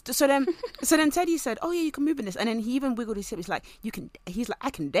 So then Teddy said, "Oh yeah, you can move in this," and then he even wiggled his hips like, "You can." He's like, "I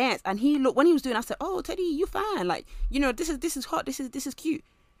can dance," and he looked when he was doing. I said, "Oh, Teddy, you fine? Like, this is hot. This is cute."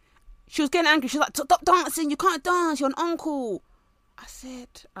 She was getting angry. She was like, "Stop dancing! You can't dance. You're an uncle." I said,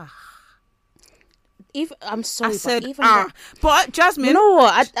 I'm sorry, but Jasmine, you know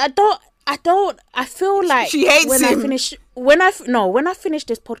what? I don't. I feel like she hates when him. When I finish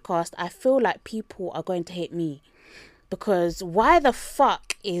this podcast, I feel like people are going to hate me. Because why the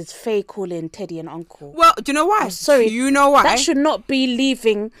fuck is Faye calling Teddy an uncle? Well, do you know why? I'm sorry. Do you know why? That should not be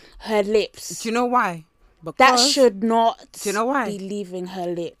leaving her lips. Do you know why? Because that should not be leaving her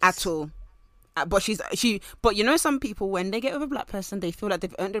lips. At all. But but some people, when they get with a black person, they feel like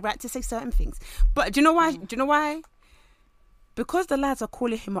they've earned the right to say certain things. But do you know why? Do you know why? Because the lads are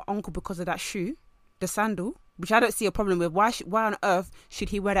calling him an uncle because of that shoe, the sandal, which I don't see a problem with. Why on earth should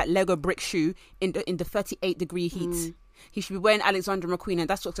he wear that Lego brick shoe in the 38-degree heat? He should be wearing Alexander McQueen, and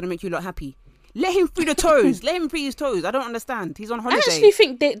that's what's going to make you lot happy. Let him free the toes. Let him free his toes. I don't understand. He's on holiday. I actually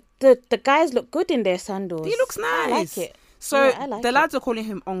think the guys look good in their sandals. He looks nice. I like it. So the lads are calling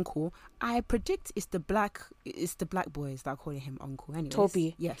him uncle. I predict it's the black boys that are calling him uncle. Anyways.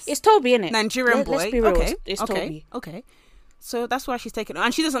 Toby. Yes. It's Toby, innit? Nigerian boy. Let's be real. Okay. It's Toby. Okay. So that's why she's taking it.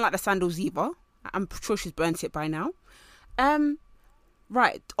 And she doesn't like the sandals either. I'm sure she's burnt it by now.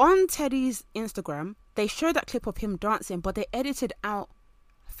 Right. On Teddy's Instagram, they showed that clip of him dancing, but they edited out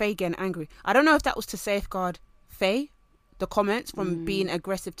Faye getting angry. I don't know if that was to safeguard Faye, the comments from being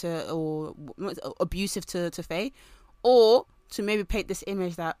aggressive or abusive to Faye, or to maybe paint this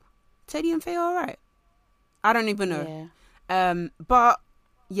image that Teddy and Faye are alright. I don't even know. Yeah. But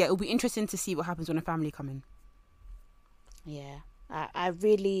yeah, it'll be interesting to see what happens when the family come in. Yeah. I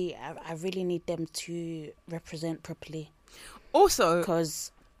really need them to represent properly. Also,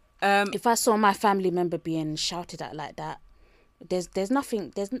 because if I saw my family member being shouted at like that, there's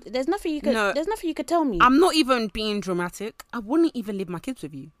nothing you could tell me. I'm not even being dramatic. I wouldn't even leave my kids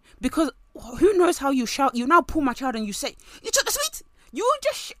with you because who knows how you shout. You now pull my child and you say, "You took the sweet." You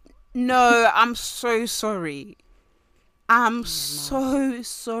just no. I'm so sorry. I'm so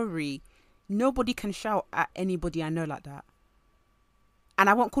sorry. Nobody can shout at anybody I know like that. And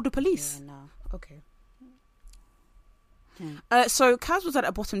I won't call the police. Yeah, no. Okay. So Kaz was at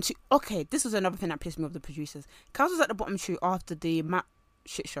the bottom too. Okay, this is another thing that pissed me off the producers. Kaz was at the bottom too after the Matt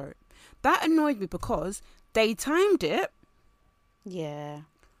shit show. That annoyed me because they timed it. Yeah.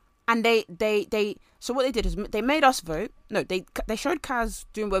 And they so what they did is they made us vote. No, they showed Kaz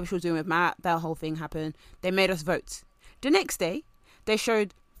doing whatever she was doing with Matt. That whole thing happened. They made us vote. The next day, they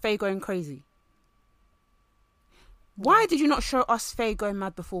showed Faye going crazy. Why did you not show us Faye going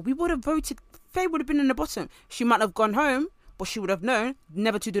mad before? We would have voted. Faye would have been in the bottom. She might have gone home, but she would have known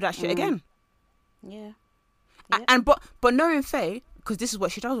never to do that shit again. Yeah. But knowing Faye, because this is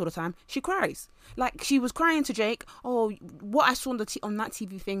what she does all the time, she cries. Like she was crying to Jake. "Oh, what I saw on on that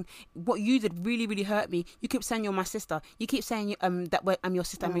TV thing, what you did really, really hurt me. You keep saying you're my sister. You keep saying that I'm your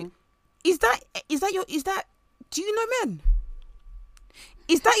sister." Is that do you know men?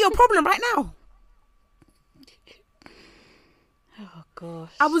 Is that your problem right now? Oh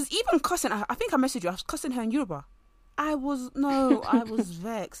gosh. I was even cussing her. I think I messaged you. I was cussing her in Yoruba. I was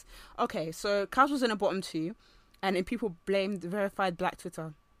vexed. Okay, so Kaz was in the bottom too, and then people blamed verified black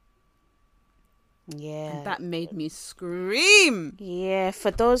Twitter. Yeah. And that made me scream. Yeah, for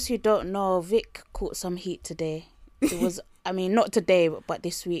those who don't know, Vic caught some heat today. It was, I mean, not today, but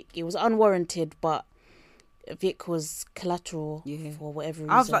this week. It was unwarranted, but Vic was collateral for whatever reason.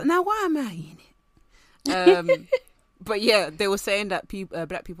 I was like, now why am I in it? But yeah, they were saying that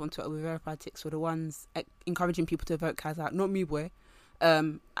black people on Twitter with verified ticks were the ones encouraging people to vote Kaz out, not me, boy.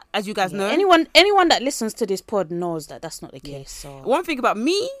 As you guys know, anyone that listens to this pod knows that that's not the case. So one thing about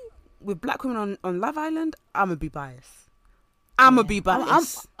me with black women on Love Island, I'ma be biased. I'm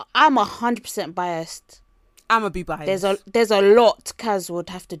 100% biased. I'ma be biased. There's a lot Kaz would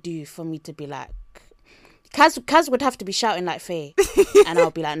have to do for me to be like, Kaz would have to be shouting like Faye, and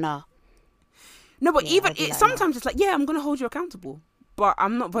I'll be like, nah. No, but sometimes it's like, yeah, I'm gonna hold you accountable, But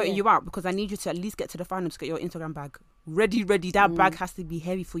I'm not voting you out because I need you to at least get to the final to get your Instagram bag ready. That bag has to be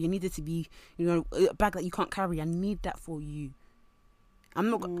heavy for you. You need it to be, a bag that you can't carry. I need that for you.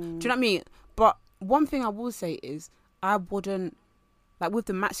 I'm not. Do you know what I mean? But one thing I will say is I wouldn't, like with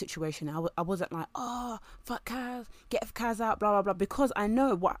the Matt situation, I wasn't like, oh, fuck Kaz, get Kaz out, blah, blah, blah, because I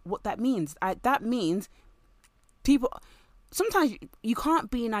know what that means. That means people, sometimes you can't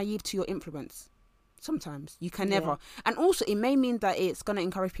be naive to your influence. Sometimes you can never. And also it may mean that it's going to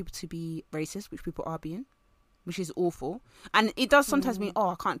encourage people to be racist, which people are being, which is awful. And it does sometimes mean,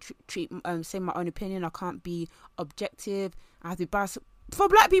 I can't say my own opinion. I can't be objective. I have to be biased. For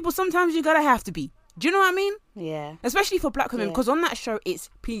black people, sometimes you gotta have to be. Do you know what I mean? Yeah. Especially for black women, because on that show, it's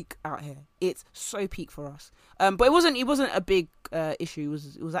peak out here. It's so peak for us. But it wasn't a big issue.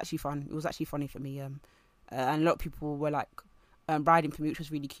 It was actually fun. It was actually funny for me. And a lot of people were like riding for me, which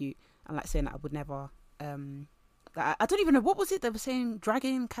was really cute. And like saying that I would never. I don't even know what was it they were saying,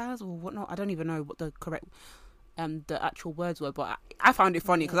 dragging Kaz or whatnot. I don't even know what the correct the actual words were, but I found it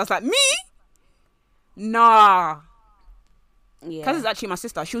funny because I was like, me? Nah. Yeah. Kaz is actually my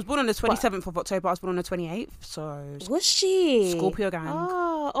sister. She was born on the 27th of October. I was born on the 28th. So was she? Scorpio gang.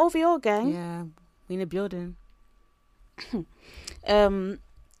 Oh, OVO gang. Yeah, we in the building.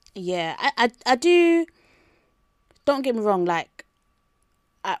 Yeah, I do. Don't get me wrong. Like,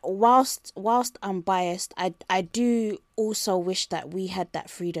 whilst I'm biased, I do also wish that we had that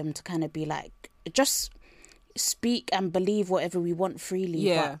freedom to kind of be like, just speak and believe whatever we want freely.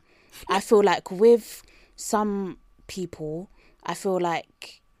 Yeah. But I feel like with some people, I feel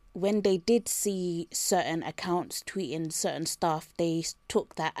like when they did see certain accounts tweeting certain stuff, they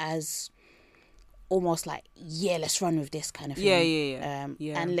took that as almost like, let's run with this kind of thing.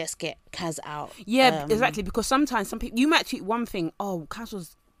 Yeah. And let's get Kaz out. Yeah, exactly. Because sometimes some people, you might tweet one thing,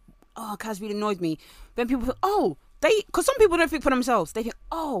 Kaz really annoyed me. Then people think, because some people don't think for themselves. They think,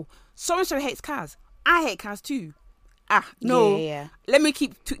 so-and-so hates Kaz. I hate Kaz too. No. Yeah. Let me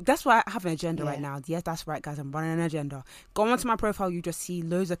keep... That's why I have an agenda right now. Yes, that's right, guys. I'm running an agenda. Go onto my profile. You just see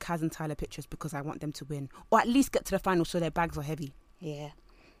loads of Kaz and Tyler pictures because I want them to win. Or at least get to the final so their bags are heavy. Yeah.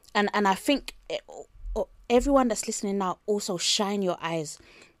 And I think everyone that's listening now, also shine your eyes.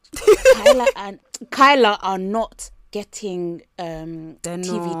 Kyla and Kyla are not getting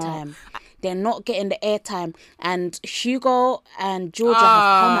TV time. They're not getting the airtime. And Hugo and Georgia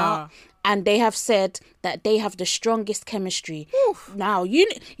have come out and they have said that they have the strongest chemistry. Oof. Now, you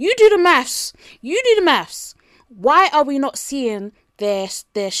do the maths. Why are we not seeing their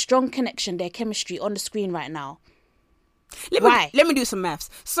strong connection, their chemistry on the screen right now? Let me do some maths.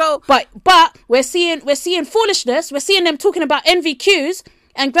 So, but we're seeing foolishness. We're seeing them talking about NVQs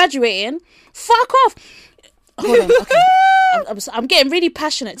and graduating. Fuck off. Hold on. Okay, I'm getting really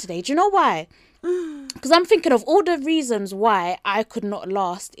passionate today. Do you know why? Because I'm thinking of all the reasons why I could not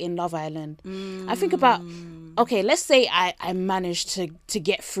last in Love Island. I think about, okay, let's say I managed to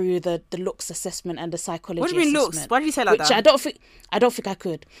get through the looks assessment and the psychology assessment. What do you mean looks? Why did you say like that? Which I don't think I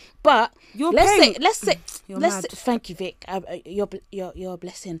could. But let's say thank you, Vic. You're a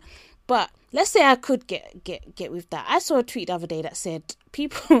blessing. But let's say I could get with that. I saw a tweet the other day that said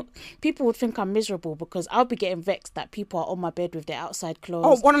people would think I'm miserable because I'll be getting vexed that people are on my bed with their outside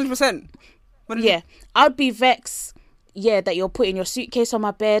clothes. 100%. Yeah, I'd be vexed, that you're putting your suitcase on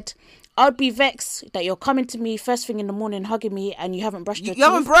my bed. I'd be vexed that you're coming to me first thing in the morning, hugging me, and you haven't brushed your teeth. You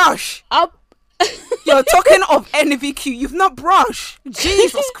haven't brushed. You're talking of NVQ. You've not brushed.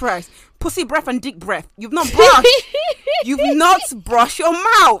 Jesus Christ. Pussy breath and dick breath. You've not brushed. You've not brushed your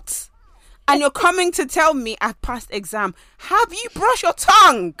mouth. And you're coming to tell me I passed exam. Have you brushed your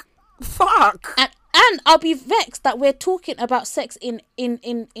tongue? Fuck. And I'll be vexed that we're talking about sex in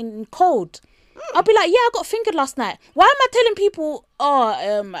code. I'll be like, I got fingered last night. Why am I telling people,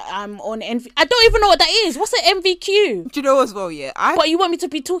 I'm on NV? I don't even know what that is. What's an MVQ? Do you know as well, But you want me to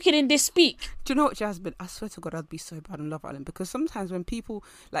be talking in this speak? Do you know what, Jasmine? I swear to God, I'd be so bad on Love Island because sometimes when people,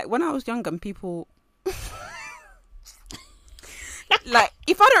 like when I was younger and people... like,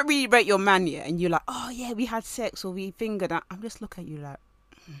 if I don't really rate your man, and you're like, we had sex or we fingered, I'm just looking at you like...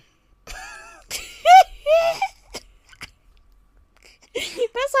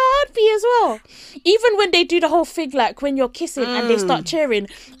 That's how I'd be as well. Even when they do the whole thing, like when you're kissing and they start cheering,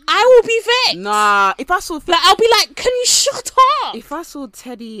 I will be vexed. Nah, if I saw I'll be like, can you shut up? If I saw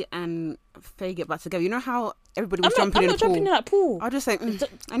Teddy and Faye get back together, you know how everybody was jumping in the pool? I'm not jumping in that pool. I'll just say,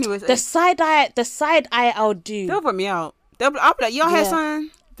 anyways. The side eye I'll do. They'll put me out. I'll be like, your hair,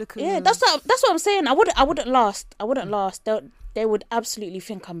 son. Yeah, that's what I'm saying. I wouldn't last. They would absolutely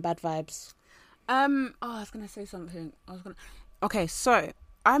think I'm bad vibes. I was gonna say something. Okay, so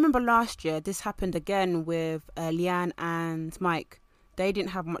I remember last year this happened again with Leanne and Mike. they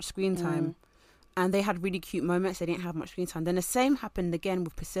didn't have much screen time. And they had really cute moments. They didn't have much screen time. Then the same happened again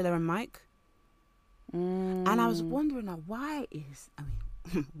with Priscilla and Mike. And I was wondering, like, why do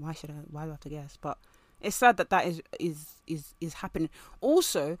I have to guess? But it's sad that is happening.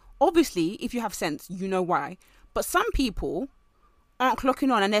 Also, obviously, if you have sense, you know why. But some people aren't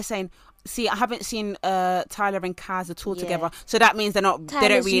clocking on and they're saying, see, I haven't seen Tyler and Kaz at all together. So that means they don't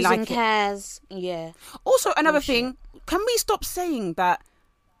really like it. Kaz, yeah. Also, another thing, can we stop saying that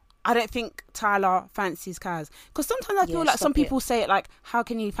I don't think Tyler fancies Kaz? Because sometimes I feel like some people say it like, how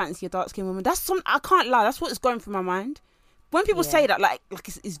can you fancy a dark-skinned woman? I can't lie. That's what's going through my mind. When people say that, like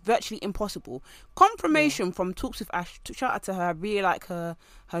it's virtually impossible. Confirmation from Talks with Ash. Shout out to her. I really like her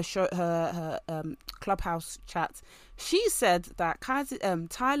show, her Clubhouse chat. She said that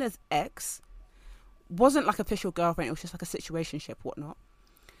Tyler's ex wasn't like official girlfriend. It was just like a situationship, whatnot.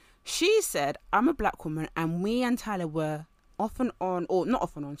 She said, I'm a black woman and me and Tyler were off and on, or not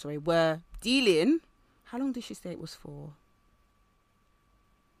off and on, sorry, were dealing. How long did she say it was for?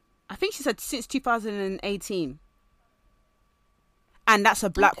 I think she said since 2018. And that's a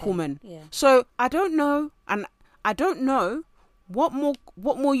black woman. Yeah. So I don't know, and I don't know what more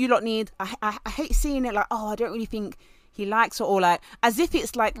you lot need. I hate seeing it like, oh, I don't really think he likes her, or like as if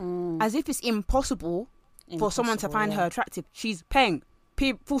it's like as if it's impossible for someone to find her attractive. She's paying.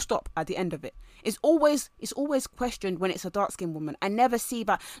 Full stop at the end of it. It's always questioned when it's a dark skinned woman. I never see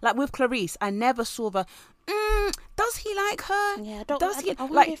that. Like with Clarice, I never saw the. Does he like her?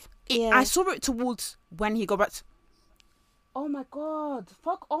 Yeah, I saw it towards when he got back. Oh my god!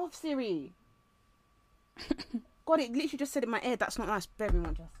 Fuck off, Siri. God, it literally just said in my ear. That's not nice. Bear with me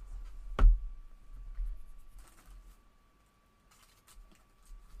one, just.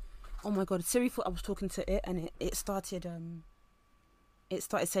 Oh my god, Siri thought I was talking to it, and it started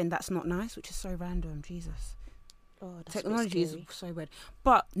saying that's not nice, which is so random. Jesus. Oh, that's technology is so weird.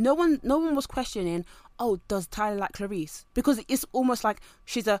 But no one was questioning, oh, does Tyler like Clarice? Because it's almost like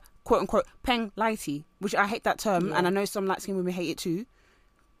she's a quote-unquote peng lighty, which I hate that term, and I know some light-skinned women hate it too.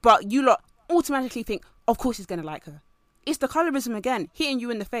 But you lot automatically think, of course he's going to like her. It's the colorism again, hitting you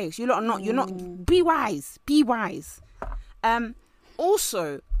in the face. You lot are not, you're not, be wise.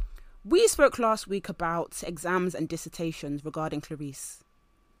 Also, we spoke last week about exams and dissertations regarding Clarice.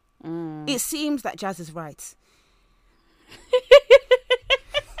 It seems that Jazz is right.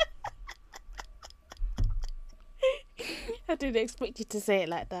 I didn't expect you to say it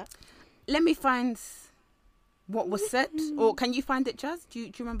like that. Let me find what was said, or can you find it, Jazz? Do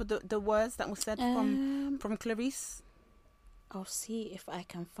you remember the words that were said from Clarice? I'll see if I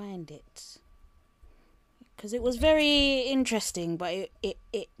can find it, because it was very interesting, but it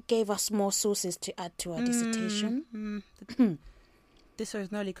gave us more sources to add to our dissertation. This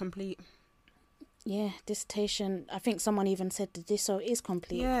is nearly complete. Yeah, dissertation. I think someone even said the disso is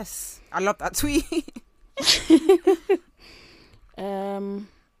complete. Yes, I love that tweet.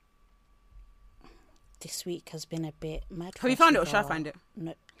 This week has been a bit mad. Have you found it, or should I find it?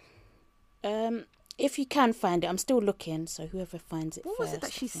 No. If you can find it, I'm still looking. So whoever finds it. What was it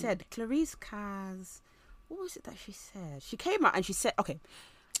that she said? Clarice Kaz. What was it that she said? She came out and she said, okay.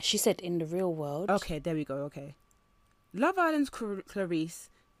 She said in the real world. Okay, there we go. Okay. Love Island's Clarice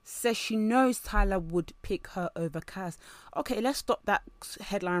says she knows Tyler would pick her over Kaz. Okay, let's stop that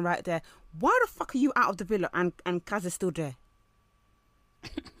headline right there. Why the fuck are you out of the villa and Kaz is still there?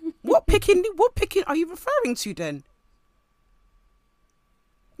 What picking are you referring to then?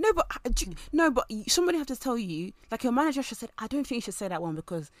 No, but somebody have to tell you, like your manager should say, I don't think you should say that one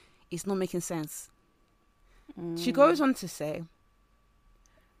because it's not making sense. She goes on to say,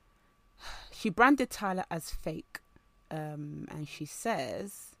 she branded Tyler as fake. And she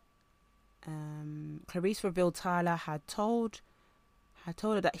says, Clarice revealed Tyler had told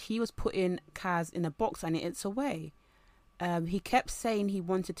her that he was putting Kaz in a box and it's away. He kept saying he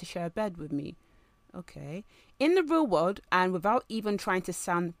wanted to share a bed with me. Okay. In the real world, and without even trying to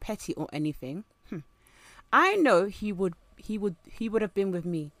sound petty or anything, I know he would have been with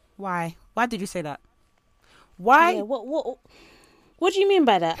me. Why? Why did you say that? Why? Yeah, what do you mean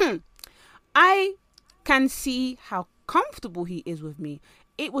by that? I can see how comfortable he is with me.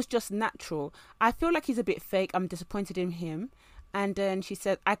 It was just natural. I feel like he's a bit fake. I'm disappointed in him. And then she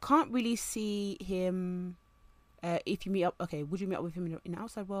said, I can't really see him if you meet up. Okay, would you meet up with him in the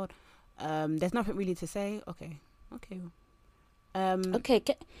outside world? There's nothing really to say. Okay. Okay.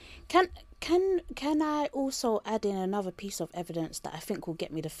 Can I also add in another piece of evidence that I think will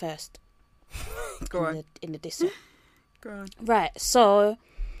get me the first? Go on. In the disso. Go on. Right. So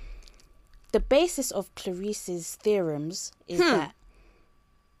the basis of Clarice's theorems is that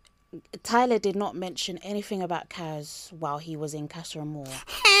Tyler did not mention anything about Kaz while he was in Casa Amor.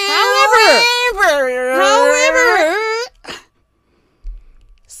 However,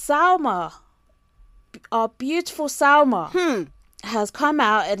 Salma, our beautiful Salma, has come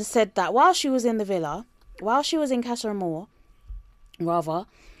out and said that while she was in the villa, while she was in Casa Amor, rather,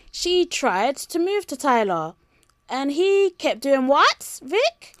 she tried to move to Tyler. And he kept doing what,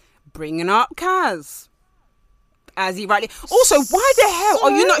 Vic? Bringing up Kaz. As he rightly... Also, why the hell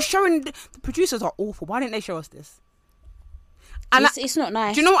are you not showing... The producers are awful. Why didn't they show us this? And it's not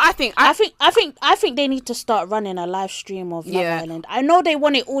nice. Do you know what I think? I think they need to start running a live stream of Love Island. I know they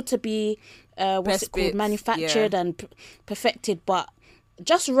want it all to be manufactured and perfected, but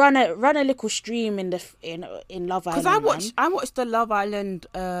just run a little stream in Love Island. Because I watched the Love Island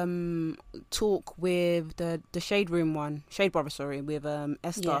talk with the Shade Brother, with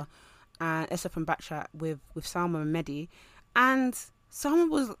Esther and Esther from Backchat with Salma and Mehdi, and Salma I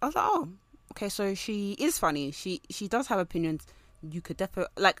was like, oh, okay, so she is funny. She does have opinions. You could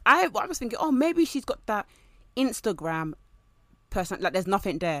definitely I was thinking, oh, maybe she's got that Instagram person, like there's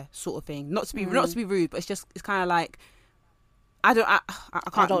nothing there sort of thing. Not to be rude, but it's kind of like I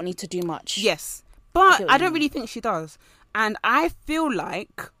don't need to do much. Yes, but I don't really think she does, and I feel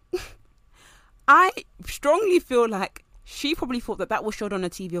like I strongly feel like she probably thought that was showed on the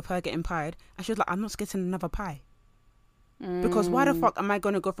TV of her getting pied, and she was like, I'm not getting another pie. Because why the fuck am I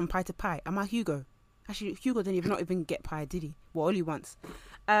going to go from pie to pie? Am I Hugo? Actually, Hugo didn't not even get pie, did he? Well, only once.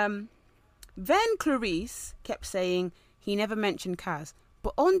 Then Clarice kept saying he never mentioned Kaz.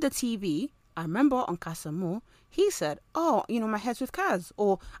 But on the TV, I remember on Casa Amor, he said, oh, my head's with Kaz.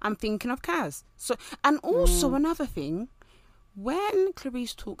 Or I'm thinking of Kaz. So, and also another thing, when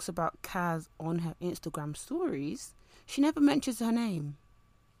Clarice talks about Kaz on her Instagram stories, she never mentions her name.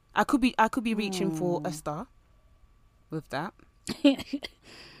 I could be reaching for a star with that.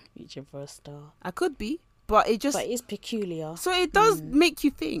 Reaching for a star. I could be, but it is peculiar. So it does make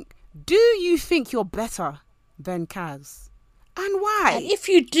you think. Do you think you're better than Kaz? And why? And if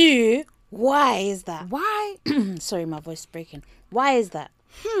you do, why is that? Why? Sorry, my voice is breaking. Why is that?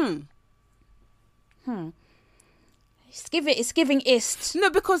 It's giving ist. No,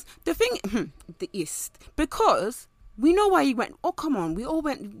 because the thing, the ist, because we know why you went. Oh, come on,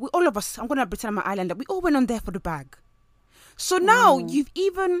 all of us. I'm gonna pretend I'm an islander. We all went on there for the bag. So now you've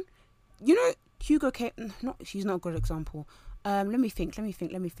even, Hugo came. She's not a good example. Let me think.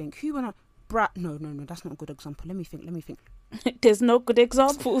 Who went on? Brad? No, that's not a good example. Let me think. There's no good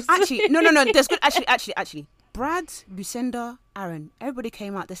examples. Actually, no. There's good. Actually. Brad, Lucinda, Aaron. Everybody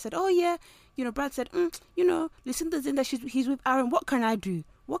came out. They said, "Oh yeah, Brad said, Lucinda's in there. He's with Aaron. What can I do?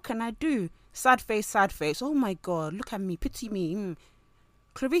 Sad face. Oh my God, look at me, pity me.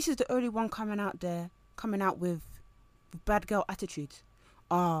 Clarice is the only one coming out with bad girl attitude.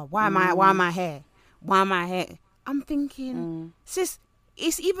 Oh, why am I here? I'm thinking, sis,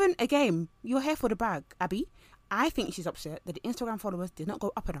 it's even a game. You're here for the bag, Abby. I think she's upset that the Instagram followers did not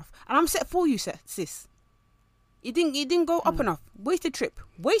go up enough, and I'm upset for you, sis. It didn't go up enough. Wasted trip.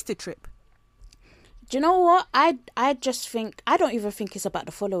 Do you know what? I just think, I don't even think it's about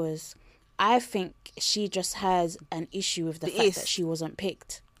the followers. I think she just has an issue with the fact that she wasn't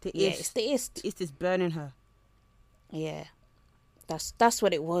picked. It's the ist. The ist is burning her. Yeah, that's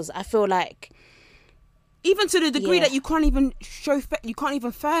what it was. I feel like, even to the degree that you can't even you can't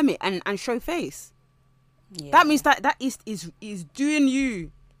even firm it and show face. Yeah. That means that is doing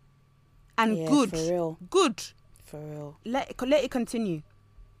you. And good, for real. Good, for real. Let it continue.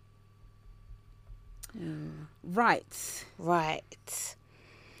 Right.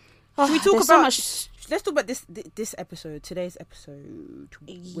 Oh, Should we talk about? Let's talk about this episode. Today's episode.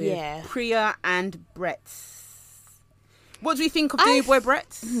 With Priya and Brett. What do you think of the boy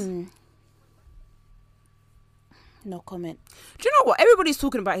Brett? No comment. Do you know what? Everybody's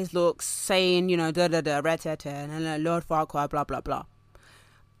talking about his looks, saying, and Lord Farquhar, blah blah blah.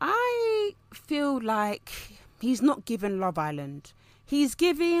 I feel like he's not giving Love Island. He's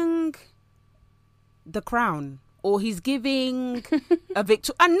giving The Crown, or he's giving a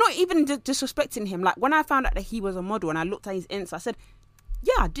Victor, and not even disrespecting him. Like when I found out that he was a model, and I looked at his Insta, I said,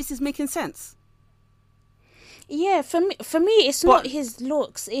 "Yeah, this is making sense." Yeah, for me, it's not his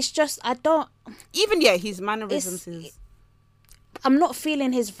looks. It's just I don't. Even his mannerisms. I'm not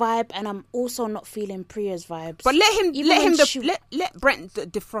feeling his vibe, and I'm also not feeling Priya's vibes. But let Brent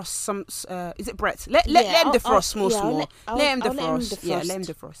defrost some. Is it Brett? Let him defrost small. Let him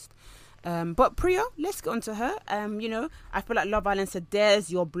defrost. But Priya, let's get on to her. I feel like Love Island said, "There's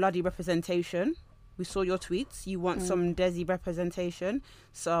your bloody representation." We saw your tweets. You want some Desi representation,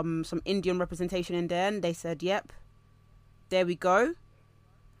 some Indian representation in there, and they said, "Yep, there we go."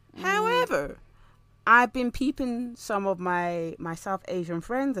 However, I've been peeping some of my South Asian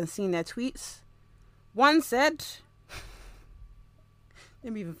friends and seeing their tweets. One said,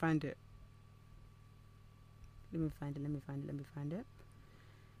 let me even find it. Let me find it.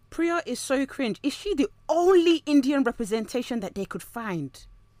 Priya is so cringe. Is she the only Indian representation that they could find?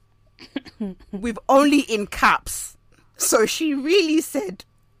 With only in caps. So she really said,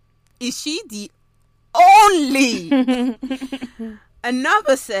 is she the only?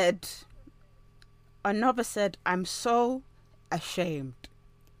 Another said, I'm so ashamed.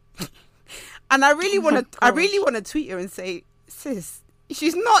 And I really want to tweet her and say, sis,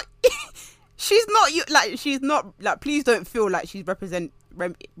 she's not you, like, she's not, like, please don't feel like she's representation,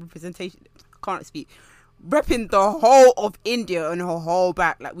 can't speak, repping the whole of India and her whole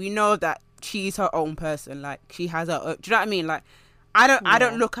back. Like, we know that she's her own person. Like, she has her own, do you know what I mean? Like, I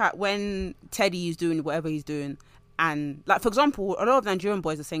don't look at when Teddy is doing whatever he's doing, and, like, for example, a lot of Nigerian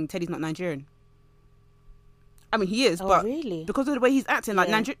boys are saying Teddy's not Nigerian. I mean, he is, but really? Because of the way he's acting, like,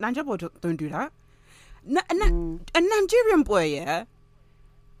 Nigerian boys don't do that. A Nigerian boy, yeah,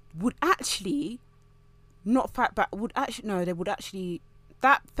 would actually not fight back.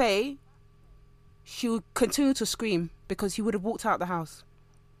 That Faye, she would continue to scream because he would have walked out the house.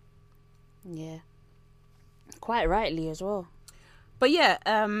 Yeah. Quite rightly as well. But yeah,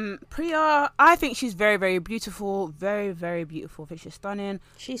 Priya, I think she's very, very beautiful. Very, very beautiful. I think she's stunning.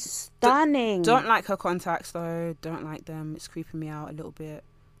 She's stunning. Don't like her contacts though. Don't like them. It's creeping me out a little bit.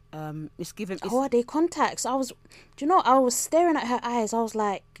 It's giving. Are they contacts? I was staring at her eyes. I was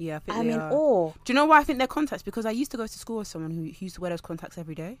like, yeah, I think I'm in awe. Do you know why I think they're contacts? Because I used to go to school with someone who used to wear those contacts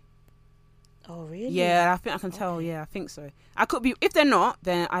every day. Oh, really? Yeah, I think I can tell. Yeah, I think so. I could be. If they're not,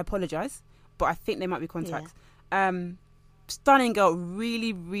 then I apologise. But I think they might be contacts. Yeah. Stunning girl,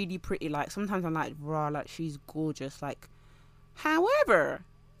 really, really pretty. Like, sometimes I'm like, rah, like, she's gorgeous. Like, however,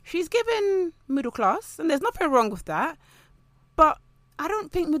 she's given middle class, and there's nothing wrong with that. But I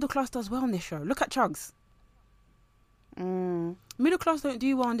don't think middle class does well on this show. Look at Chugs. Middle class don't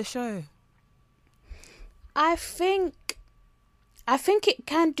do well on the show. I think it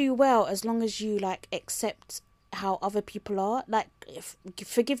can do well as long as you, like, accept how other people are. Like,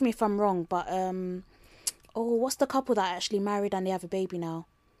 forgive me if I'm wrong, but what's the couple that actually married and they have a baby now?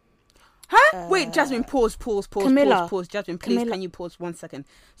 Huh? Wait, Jasmine, pause. Camilla. Pause. Jasmine, please, can you pause 1 second?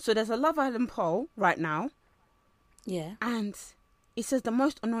 So there's a Love Island poll right now. Yeah. And it says the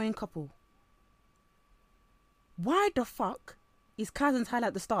most annoying couple. Why the fuck is Kazan's highlight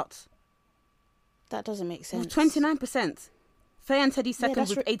at the start? That doesn't make sense. With 29%. Faye and Teddy second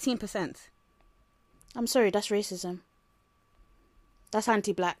with 18%. I'm sorry, that's racism. That's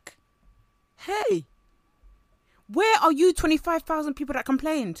anti-black. Hey! Where are you 25,000 people that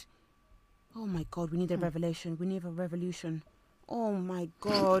complained? Oh my God, we need a revelation. We need a revolution. Oh my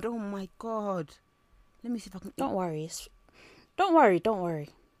God. Let me see if I can... Don't worry.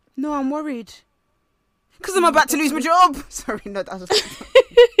 No, I'm worried. Because I'm about to lose my job. Sorry, no, that was...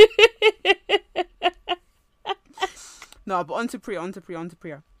 No, but on to Priya.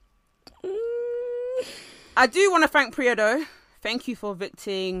 I do want to thank Priya, though. Thank you for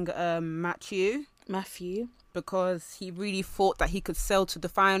evicting Matthew. Because he really thought that he could sail to the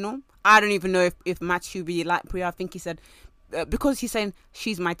final. I don't even know if Matthew really liked Priya. I think he said, because he's saying,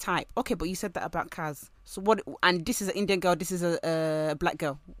 she's my type. Okay, but you said that about Kaz. So what, and this is an Indian girl, this is a black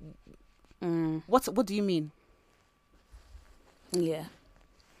girl. What do you mean? Yeah.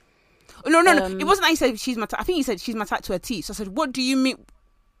 No. It wasn't that he said she's my type. I think he said she's my type to a T. So I said, what do you mean?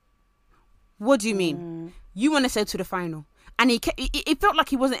 What do you mean? You want to sail to the final. And it felt like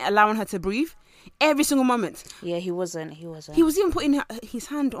he wasn't allowing her to breathe. Every single moment. Yeah, he wasn't. He was even putting his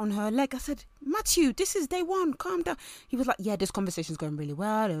hand on her leg. I said, Matthew, this is day one. Calm down. He was like, yeah, this conversation's going really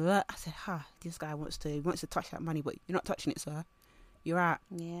well. I said, this guy wants to touch that money, but you're not touching it, sir. You're out.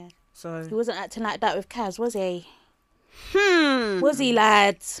 Yeah. So he wasn't acting like that with Kaz, was he? Was he,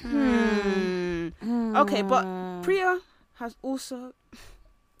 lads? Okay, but Priya has also...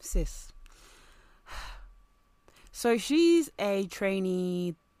 Sis. So she's a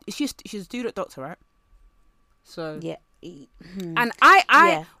trainee... She's a student doctor, right? So yeah, and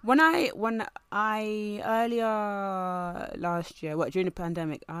when I earlier last year, during the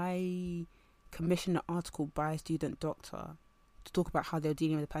pandemic, I commissioned an article by a student doctor to talk about how they were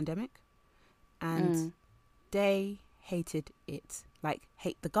dealing with the pandemic, and they hated it. Like,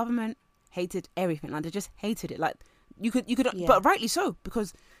 hate the government, hated everything. Like, they just hated it. Like, you could, but rightly so,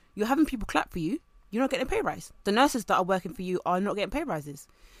 because you're having people clap for you. You're not getting a pay rise. The nurses that are working for you are not getting pay rises.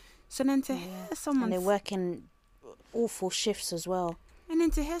 So then to hear someone... And they're working awful shifts as well. And then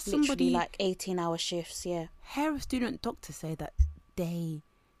to hear somebody... Literally like 18-hour shifts, yeah. Hear a student doctor say that they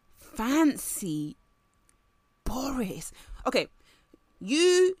fancy Boris. Okay,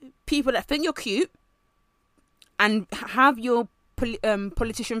 you people that think you're cute and have your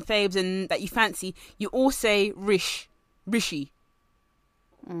politician faves and that you fancy, you all say Rishi.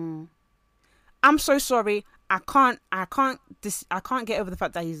 I'm so sorry. I can't get over the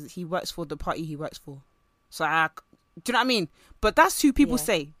fact that he works for the party he works for. So do you know what I mean? But that's who people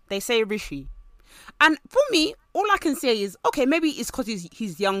say. They say Rishi. And for me, all I can say is, okay, maybe it's because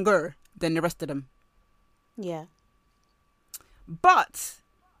he's younger than the rest of them. Yeah. But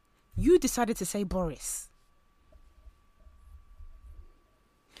you decided to say Boris.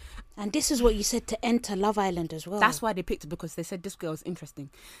 And this is what you said to enter Love Island as well. That's why they picked it, because they said this girl's interesting.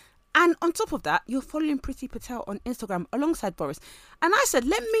 And on top of that, you're following Priti Patel on Instagram alongside Boris. And I said,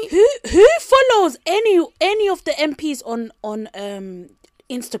 let me... Who follows any of the MPs on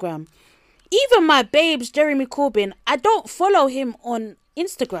Instagram? Even my babes, Jeremy Corbyn, I don't follow him on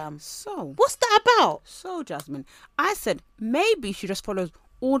Instagram. So... what's that about? So, Jasmine, I said, maybe she just follows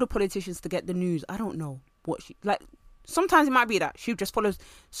all the politicians to get the news. I don't know what she... Like, sometimes it might be that she just follows...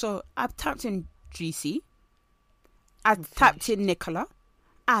 So, I've typed in GC. I've typed in Nicola.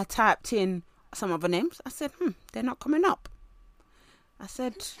 I typed in some other names. I said, they're not coming up. I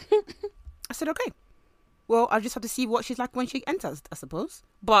said, okay. Well, I just have to see what she's like when she enters, I suppose.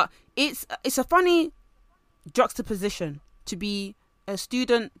 But it's a funny juxtaposition to be a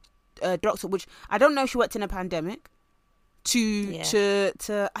student doctor, which I don't know if she worked in a pandemic, to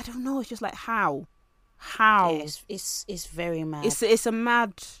I don't know. It's just like how. Yeah, it's very mad. It's a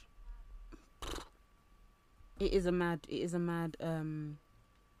mad. It is a mad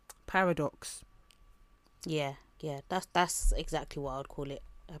paradox. Yeah, that's exactly what I would call it,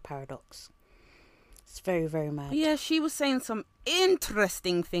 a paradox. It's very, very mad. Yeah, she was saying some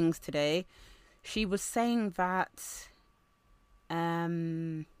interesting things today. She was saying that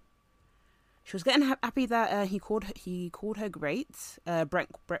she was getting happy that he called her great.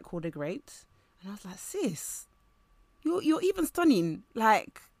 Brett called her great, and I was like, sis, you're even stunning.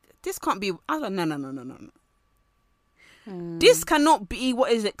 Like, this can't be. I was like, no. This cannot be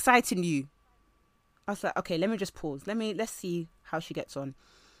what is exciting you. I was like, okay, let me just pause. Let's see how she gets on.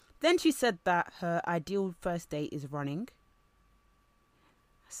 Then she said that her ideal first date is running.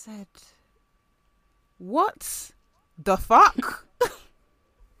 I said, what the fuck?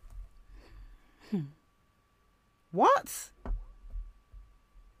 What?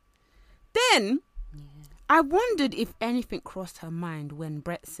 Then I wondered if anything crossed her mind when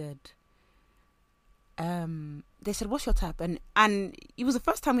Brett said, they said, what's your type? And it was the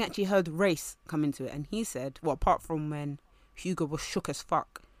first time we actually heard race come into it. And he said, well, apart from when Hugo was shook as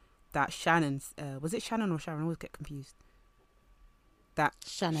fuck, that Shannon's, was it Shannon or Sharon? I always get confused. That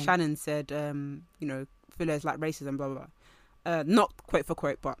Shannon said, fillers like racism, blah, blah, blah. Not quote for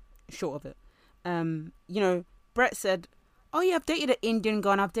quote, but short of it. Brett said, oh yeah, I've dated an Indian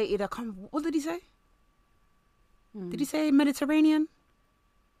girl and I've dated what did he say? Did he say Mediterranean?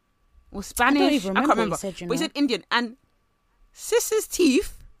 Or Spanish? I can't remember. But he said Indian. And Sis's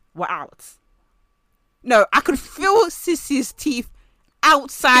teeth were out. No, I could feel Sis's teeth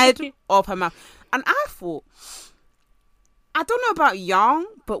outside of her mouth. And I thought, I don't know about y'all,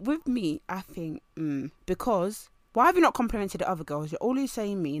 but with me, I think, because why have you not complimented the other girls? You're always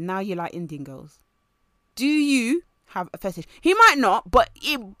saying me, and now you like Indian girls. Do you have a fetish? He might not, but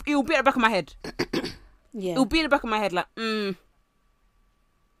it'll be at the back of my head. Yeah. It'll be in the back of my head like,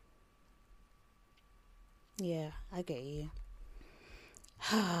 Yeah, I get you.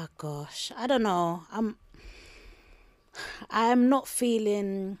 Oh gosh, I don't know. I'm not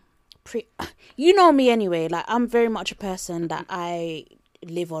feeling you know me anyway, like I'm very much a person that I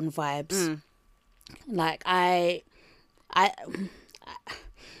live on vibes. Like I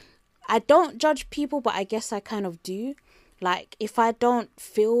don't judge people, but I guess I kind of do. Like, if I don't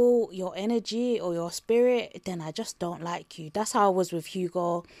feel your energy or your spirit, then I just don't like you. That's how I was with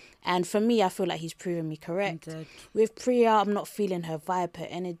Hugo. And for me, I feel like he's proven me correct. With Priya, I'm not feeling her vibe, her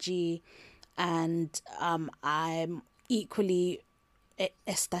energy. And I'm equally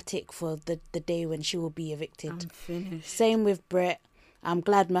ecstatic for the day when she will be evicted. I'm finished. Same with Brett. I'm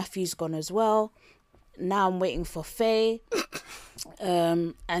glad Matthew's gone as well. Now I'm waiting for Faye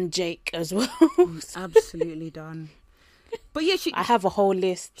and Jake as well. Absolutely done. But yeah, I have a whole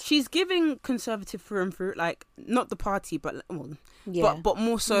list. She's giving Conservative through and through, like not the party, but but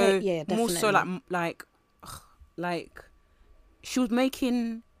more so, more so like she was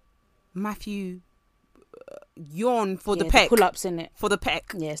making Matthew yawn for the peck, pull-ups in it for the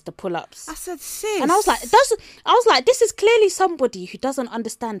peck. Yes, the pull-ups. I said, sis, and I was like, this is clearly somebody who doesn't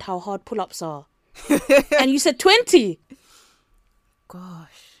understand how hard pull-ups are. And you said 20.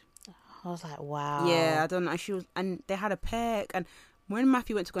 Gosh. I was like, wow. Yeah, I don't know. And they had a peck. And when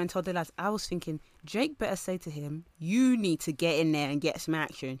Matthew went to go and tell the lads, I was thinking, Jake better say to him, you need to get in there and get some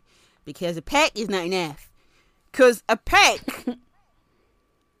action. Because a peck is not enough. Because a peck...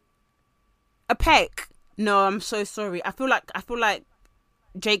 a peck... No, I'm so sorry. I feel like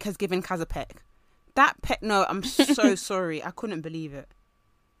Jake has given Kaz a peck. That peck... No, I'm so sorry. I couldn't believe it.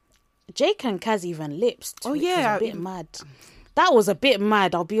 Jake and Kaz even lips. Oh, yeah. Was a bit mad. That was a bit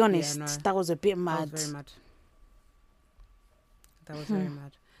mad, I'll be honest. Yeah, no. That was a bit mad. That was very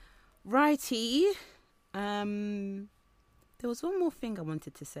mad. Righty. There was one more thing I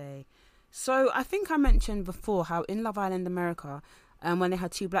wanted to say. So I think I mentioned before how in Love Island America, when they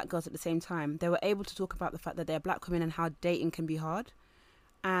had two black girls at the same time, they were able to talk about the fact that they're black women and how dating can be hard.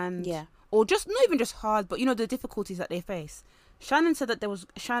 And or just not even just hard, but the difficulties that they face. Shannon said that there was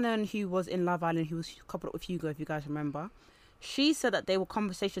Shannon, who was in Love Island, who was coupled up with Hugo, if you guys remember. She said that there were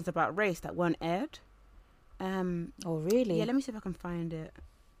conversations about race that weren't aired. Oh, really? Yeah, let me see if I can find it.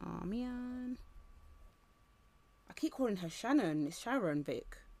 Oh, man. I keep calling her Shannon. It's Sharon,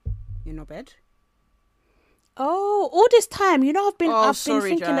 Vic. You're not bed. Oh, all this time, I've been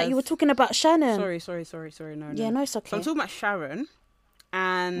thinking Jazz. that you were talking about Shannon. Sorry. No. Yeah, no, it's okay. So I'm talking about Sharon.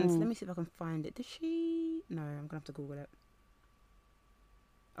 And let me see if I can find it. Did she? No, I'm going to have to Google it.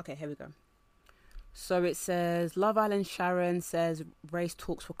 Okay, here we go. So it says, Love Island Sharon says race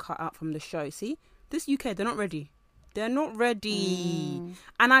talks were cut out from the show. See, this UK, they're not ready. They're not ready.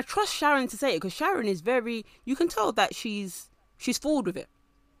 And I trust Sharon to say it because Sharon is you can tell that she's forward with it.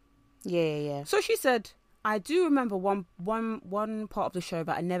 Yeah. So she said, I do remember one part of the show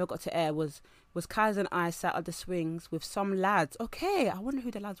that I never got to air was Kaz and I sat at the swings with some lads. Okay, I wonder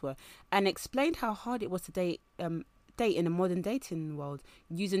who the lads were. And explained how hard it was to date in a modern dating world,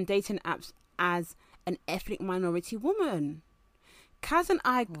 using dating apps as an ethnic minority woman. Kaz and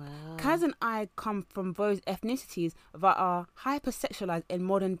I come from those ethnicities that are hypersexualized in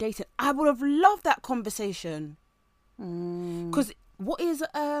modern dating. I would have loved that conversation. Because what is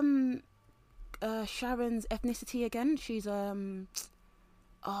Sharon's ethnicity again? She's oh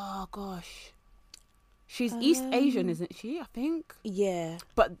gosh, she's East Asian, isn't she? I think. Yeah.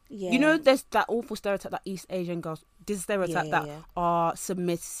 But there's that awful stereotype that East Asian girls, this stereotype that are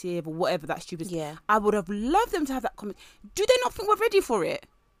submissive or whatever that stupid. Yeah. I would have loved them to have that comment. Do they not think we're ready for it?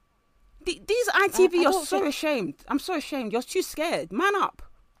 These ITV are so ashamed. I'm so ashamed. You're too scared. Man up.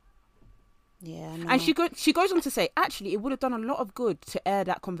 Yeah, no. And she goes on to say, actually, it would have done a lot of good to air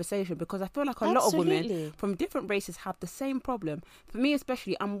that conversation because I feel like a lot of women from different races have the same problem. For me,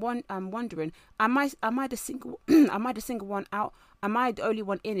 especially, I'm wondering, am I the single am I the single one out? Am I the only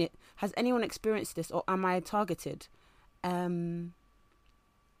one in it? Has anyone experienced this, or am I targeted?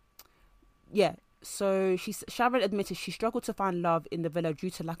 Yeah. So Sharon admitted she struggled to find love in the villa due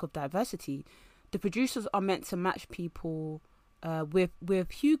to lack of diversity. The producers are meant to match people. With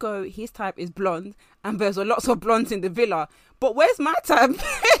Hugo, his type is blonde, and there's lots of blondes in the villa. But where's my type?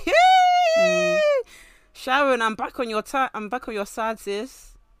 Sharon, I'm back on your side,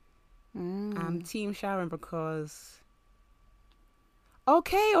 sis. I'm Team Sharon because.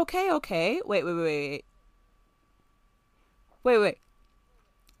 Okay. Wait.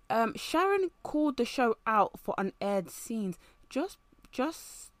 Sharon called the show out for unaired scenes. Just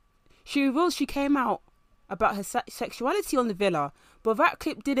she reveals she came out about her sexuality on the villa, but that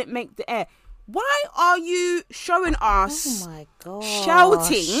clip didn't make the air. Why are you showing us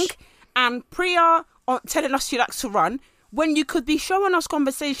shouting and Priya telling us she likes to run when you could be showing us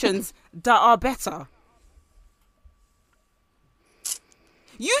conversations that are better?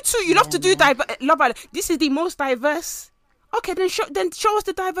 You two, you love to do Love Island. This is the most diverse. Okay, then show us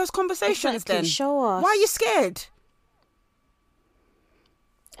the diverse conversations. Exactly, then show us. Why are you scared?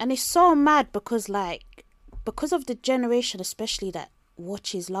 And it's so mad because of the generation, especially that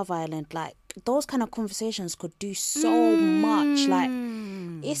watches Love Island, like those kind of conversations could do so much. Like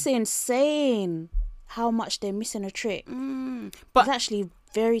it's insane how much they're missing a trick. But it's actually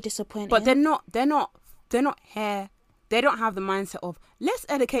very disappointing. But they're not here. They don't have the mindset of let's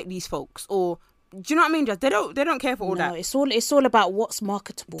educate these folks, or do you know what I mean? Just they don't care for all that. It's all about what's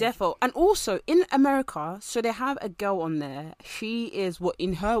marketable. Defo. And also in America, so they have a girl on there. She is what,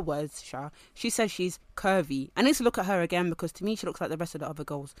 in her words, she says she's curvy. I need to look at her again because to me she looks like the rest of the other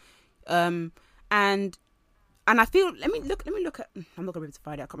girls. And I feel let me look at. I'm not gonna be able to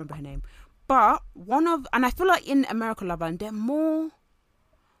find it. I can't remember her name. But and I feel like in America Love Island they're more.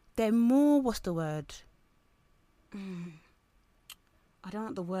 What's the word? I don't know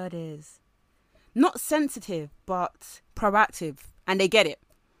what the word is. Not sensitive, but proactive. And they get it.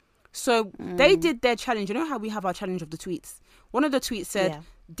 So they did their challenge. You know how we have our challenge of the tweets? One of the tweets said,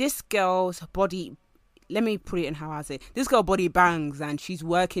 this girl's body, let me put it in how I say, this girl body bangs and she's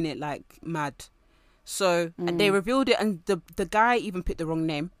working it like mad. So they revealed it, and the guy even picked the wrong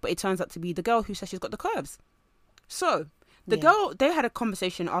name, but it turns out to be the girl who says she's got the curves. So the girl, they had a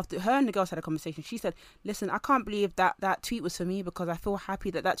conversation after her and the girls had a conversation. She said, listen, I can't believe that tweet was for me, because I feel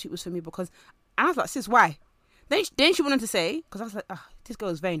happy that tweet was for me, because, and I was like, sis, why? Then she went on to say, because I was like, this girl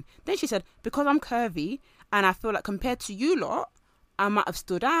is vain. Then she said, because I'm curvy and I feel like compared to you lot, I might have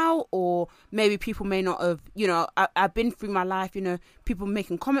stood out, or maybe people may not have, you know, I've been through my life, you know, people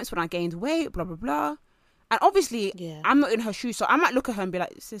making comments when I gained weight, blah, blah, blah. And obviously, I'm not in her shoes, so I might look at her and be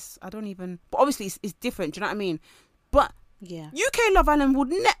like, sis, I don't even... But obviously, it's different, do you know what I mean? But UK Love Island would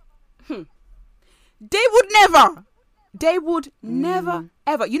They would never,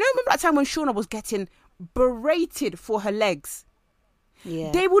 ever... You know, remember that time when Shauna was getting berated for her legs?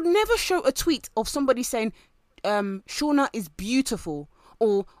 Yeah. They would never show a tweet of somebody saying, Shauna is beautiful,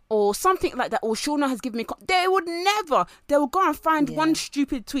 or something like that, or Shauna has given me... They would never. They will go and find one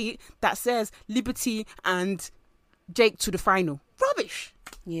stupid tweet that says Liberty and Jake to the final. Rubbish.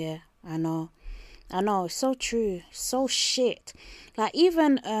 Yeah, I know. It's so true. So shit. Like,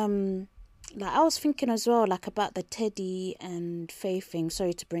 even like, I was thinking as well, like, about the Teddy and Faye thing.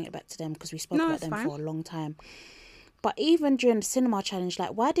 Sorry to bring it back to them, because we spoke about them for a long time. But even during the cinema challenge, like,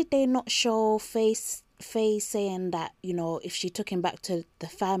 why did they not show Faye saying that, you know, if she took him back to the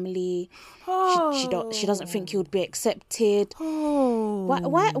family, she doesn't think he would be accepted.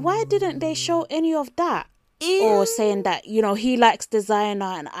 Why didn't they show any of that? Or saying that, you know, he likes designer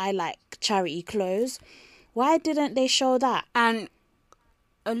and I like charity clothes. Why didn't they show that? And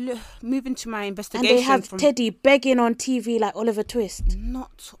moving to my investigation, and they have Teddy begging on TV like Oliver Twist.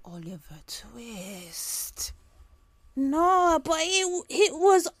 Not Oliver Twist. No, but it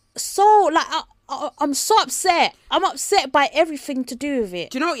was so, like, I'm so upset. I'm upset by everything to do with it.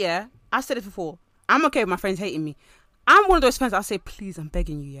 Do you know what, yeah? I said it before. I'm okay with my friends hating me. I'm one of those friends, I'll say, please, I'm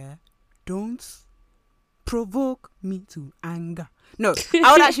begging you, yeah? Don't provoke me to anger. No,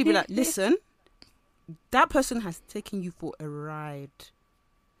 I would actually be like, listen, that person has taken you for a ride.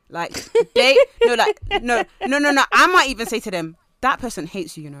 Like, no. I might even say to them, that person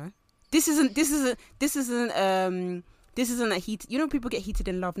hates you, you know? This isn't a heat. You know, people get heated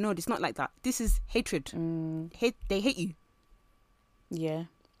in love. No, it's not like that. This is hatred. They hate you. Yeah.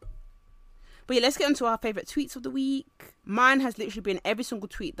 But yeah, let's get into our favourite tweets of the week. Mine has literally been every single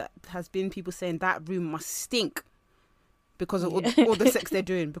tweet that has been people saying that room must stink because of all the sex they're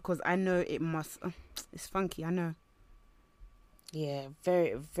doing. Because I know it must. It's funky, I know. Yeah,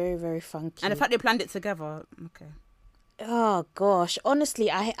 very, very, very funky. And the fact they planned it together, okay. Oh gosh,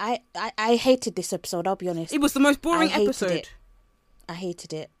 honestly, I hated this episode. I'll be honest. It was the most boring episode. I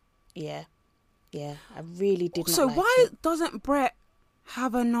hated it. Yeah, I really did. So not like why it. doesn't Brett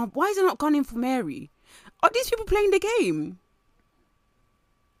have a knob? Why is he not gone in for Mary? Are these people playing the game?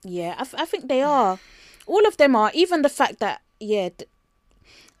 Yeah, I think they are. All of them are. Even the fact that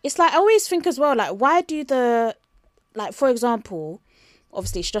it's like I always think as well. Like, why do for example.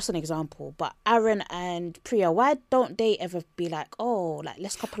 Obviously, it's just an example, but Aaron and Priya, why don't they ever be like, oh, like,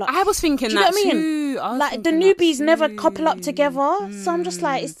 let's couple up? I was thinking that too. Like, the newbies never couple up together. So I'm just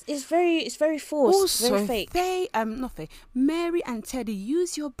like, it's very forced, also, very fake. Not Faye, Mary and Teddy,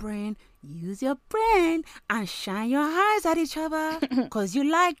 use your brain, and shine your eyes at each other, because you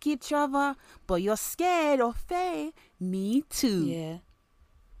like each other, but you're scared of Faye. Me too. Yeah.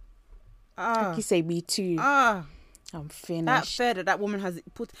 Like you say, me too. I'm finished. That fair that woman has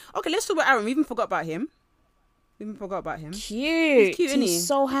put... Okay, let's talk about Aaron. We even forgot about him. Cute. He's cute, isn't he? He's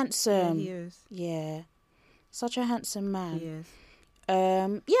so handsome. Yeah, he is. Yeah. Such a handsome man. He is.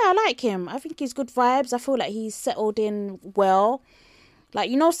 Yeah, I like him. I think he's good vibes. I feel like he's settled in well. Like,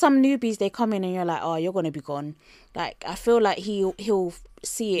 you know, some newbies, they come in and you're like, oh, you're going to be gone. Like, I feel like he'll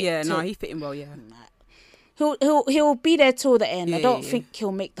see it. Yeah, no, he fit in well, yeah. He'll be there till the end. I don't think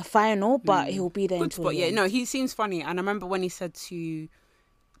he'll make the final, but he'll be there until the end. No, he seems funny. And I remember when he said to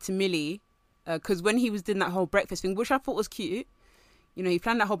Millie, because when he was doing that whole breakfast thing, which I thought was cute, you know, he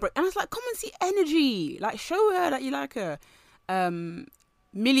planned that whole breakfast. And I was like, come and see energy. Like, show her that you like her.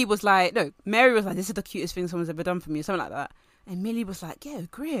 Mary was like, this is the cutest thing someone's ever done for me, or something like that. And Millie was like, yeah,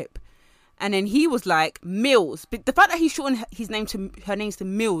 grip. And then he was like, Mills. But the fact that he shortened her names to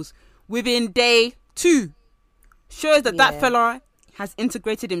Mills within day 2 shows that that fella has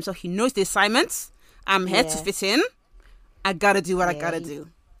integrated himself. He knows the assignments. I'm here to fit in. I gotta do what I gotta do.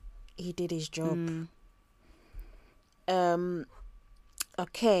 He did his job.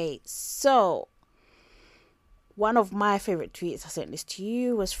 Okay, so one of my favorite tweets, I sent this to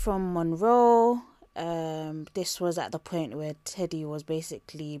you, was from Monroe. This was at the point where Teddy was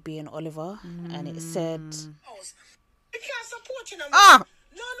basically being Oliver, and it said, You can't support you no more. Ah!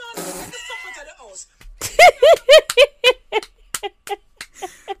 No, let me stop at the house.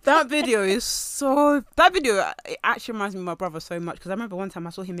 That video is so... That video, it actually reminds me of my brother so much, because I remember one time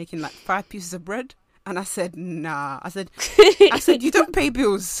I saw him making like 5 pieces of bread, and I said, nah. I said, you don't pay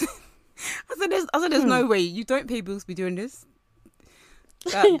bills. I said, there's no way. You don't pay bills to be doing this.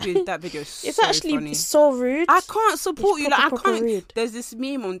 That video is it's so actually funny. so rude. I can't support It's you. Like, proper I can't. rude. There's this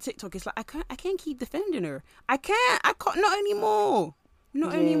meme on TikTok. It's like, I can't keep defending her. I can't. Not anymore.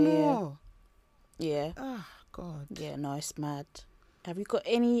 Not anymore. Yeah. Oh, God. Yeah, no, it's mad. Have you got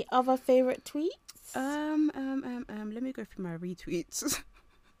any other favourite tweets? Let me go through my retweets.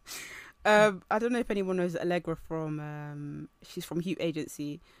 I don't know if anyone knows Allegra from she's from Hugh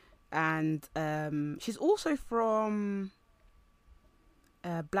Agency, and she's also from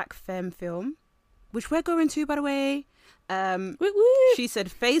Black Femme Film, which we're going to, by the way. Woo woo. She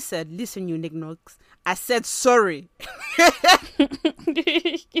said, Faye said, listen, you nignogs, I said sorry.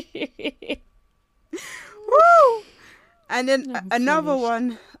 Woo! And then another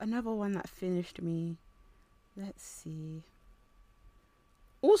one that finished me. Let's see.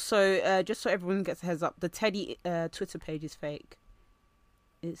 Also, just so everyone gets a heads up, the Teddy Twitter page is fake.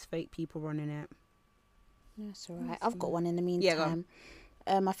 It's fake people running it. That's all right. I've got one in the meantime.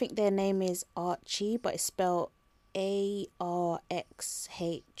 I think their name is Archie, but it's spelled ARXHIIIE.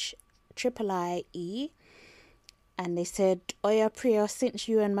 And they said, "Oh yeah, Priya, since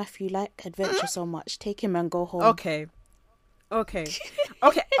you and Matthew like adventure so much, take him and go home." Okay.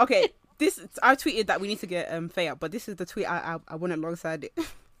 This I tweeted that we need to get Faye up, but this is the tweet I went alongside it. Oh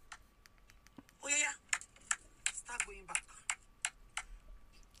yeah. Start going back.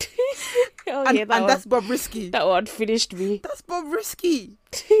 That's Bob Risky. That one finished me. That's Bob Risky.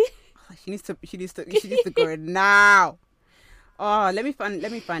 She needs to go now. Oh, let me find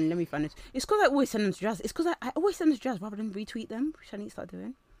it. It's because I always send them to Jazz. It's because I always send them to Jazz rather than retweet them, which I need to start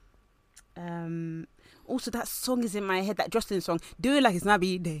doing. Also, that song is in my head. That Justin song. Do it like it's my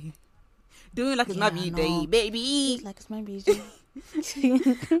B-day. Do it like it's my B-day, baby. Like it's my B-day.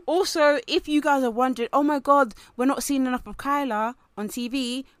 Also, if you guys are wondering, oh my God, we're not seeing enough of Kyla on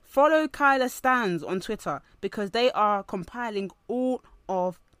TV, follow Kyla Stans on Twitter, because they are compiling all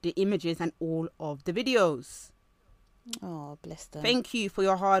of the images and all of the videos. Oh, bless them. Thank you for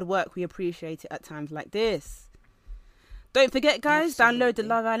your hard work. We appreciate it at times like this. Don't forget, guys, download the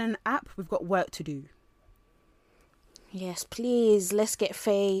Love Island app. We've got work to do. Yes, please. Let's get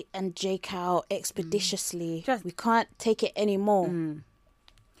Faye and Jake out expeditiously. We can't take it anymore.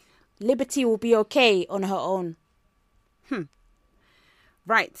 Liberty will be okay on her own.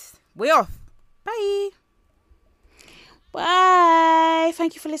 Right. We're off. Bye. Bye.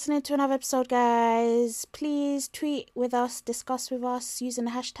 Thank you for listening to another episode, guys. Please tweet with us, discuss with us using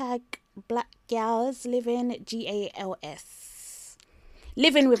the hashtag BlackGalsLiving, GALS.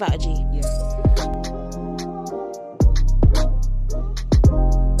 Living without a G.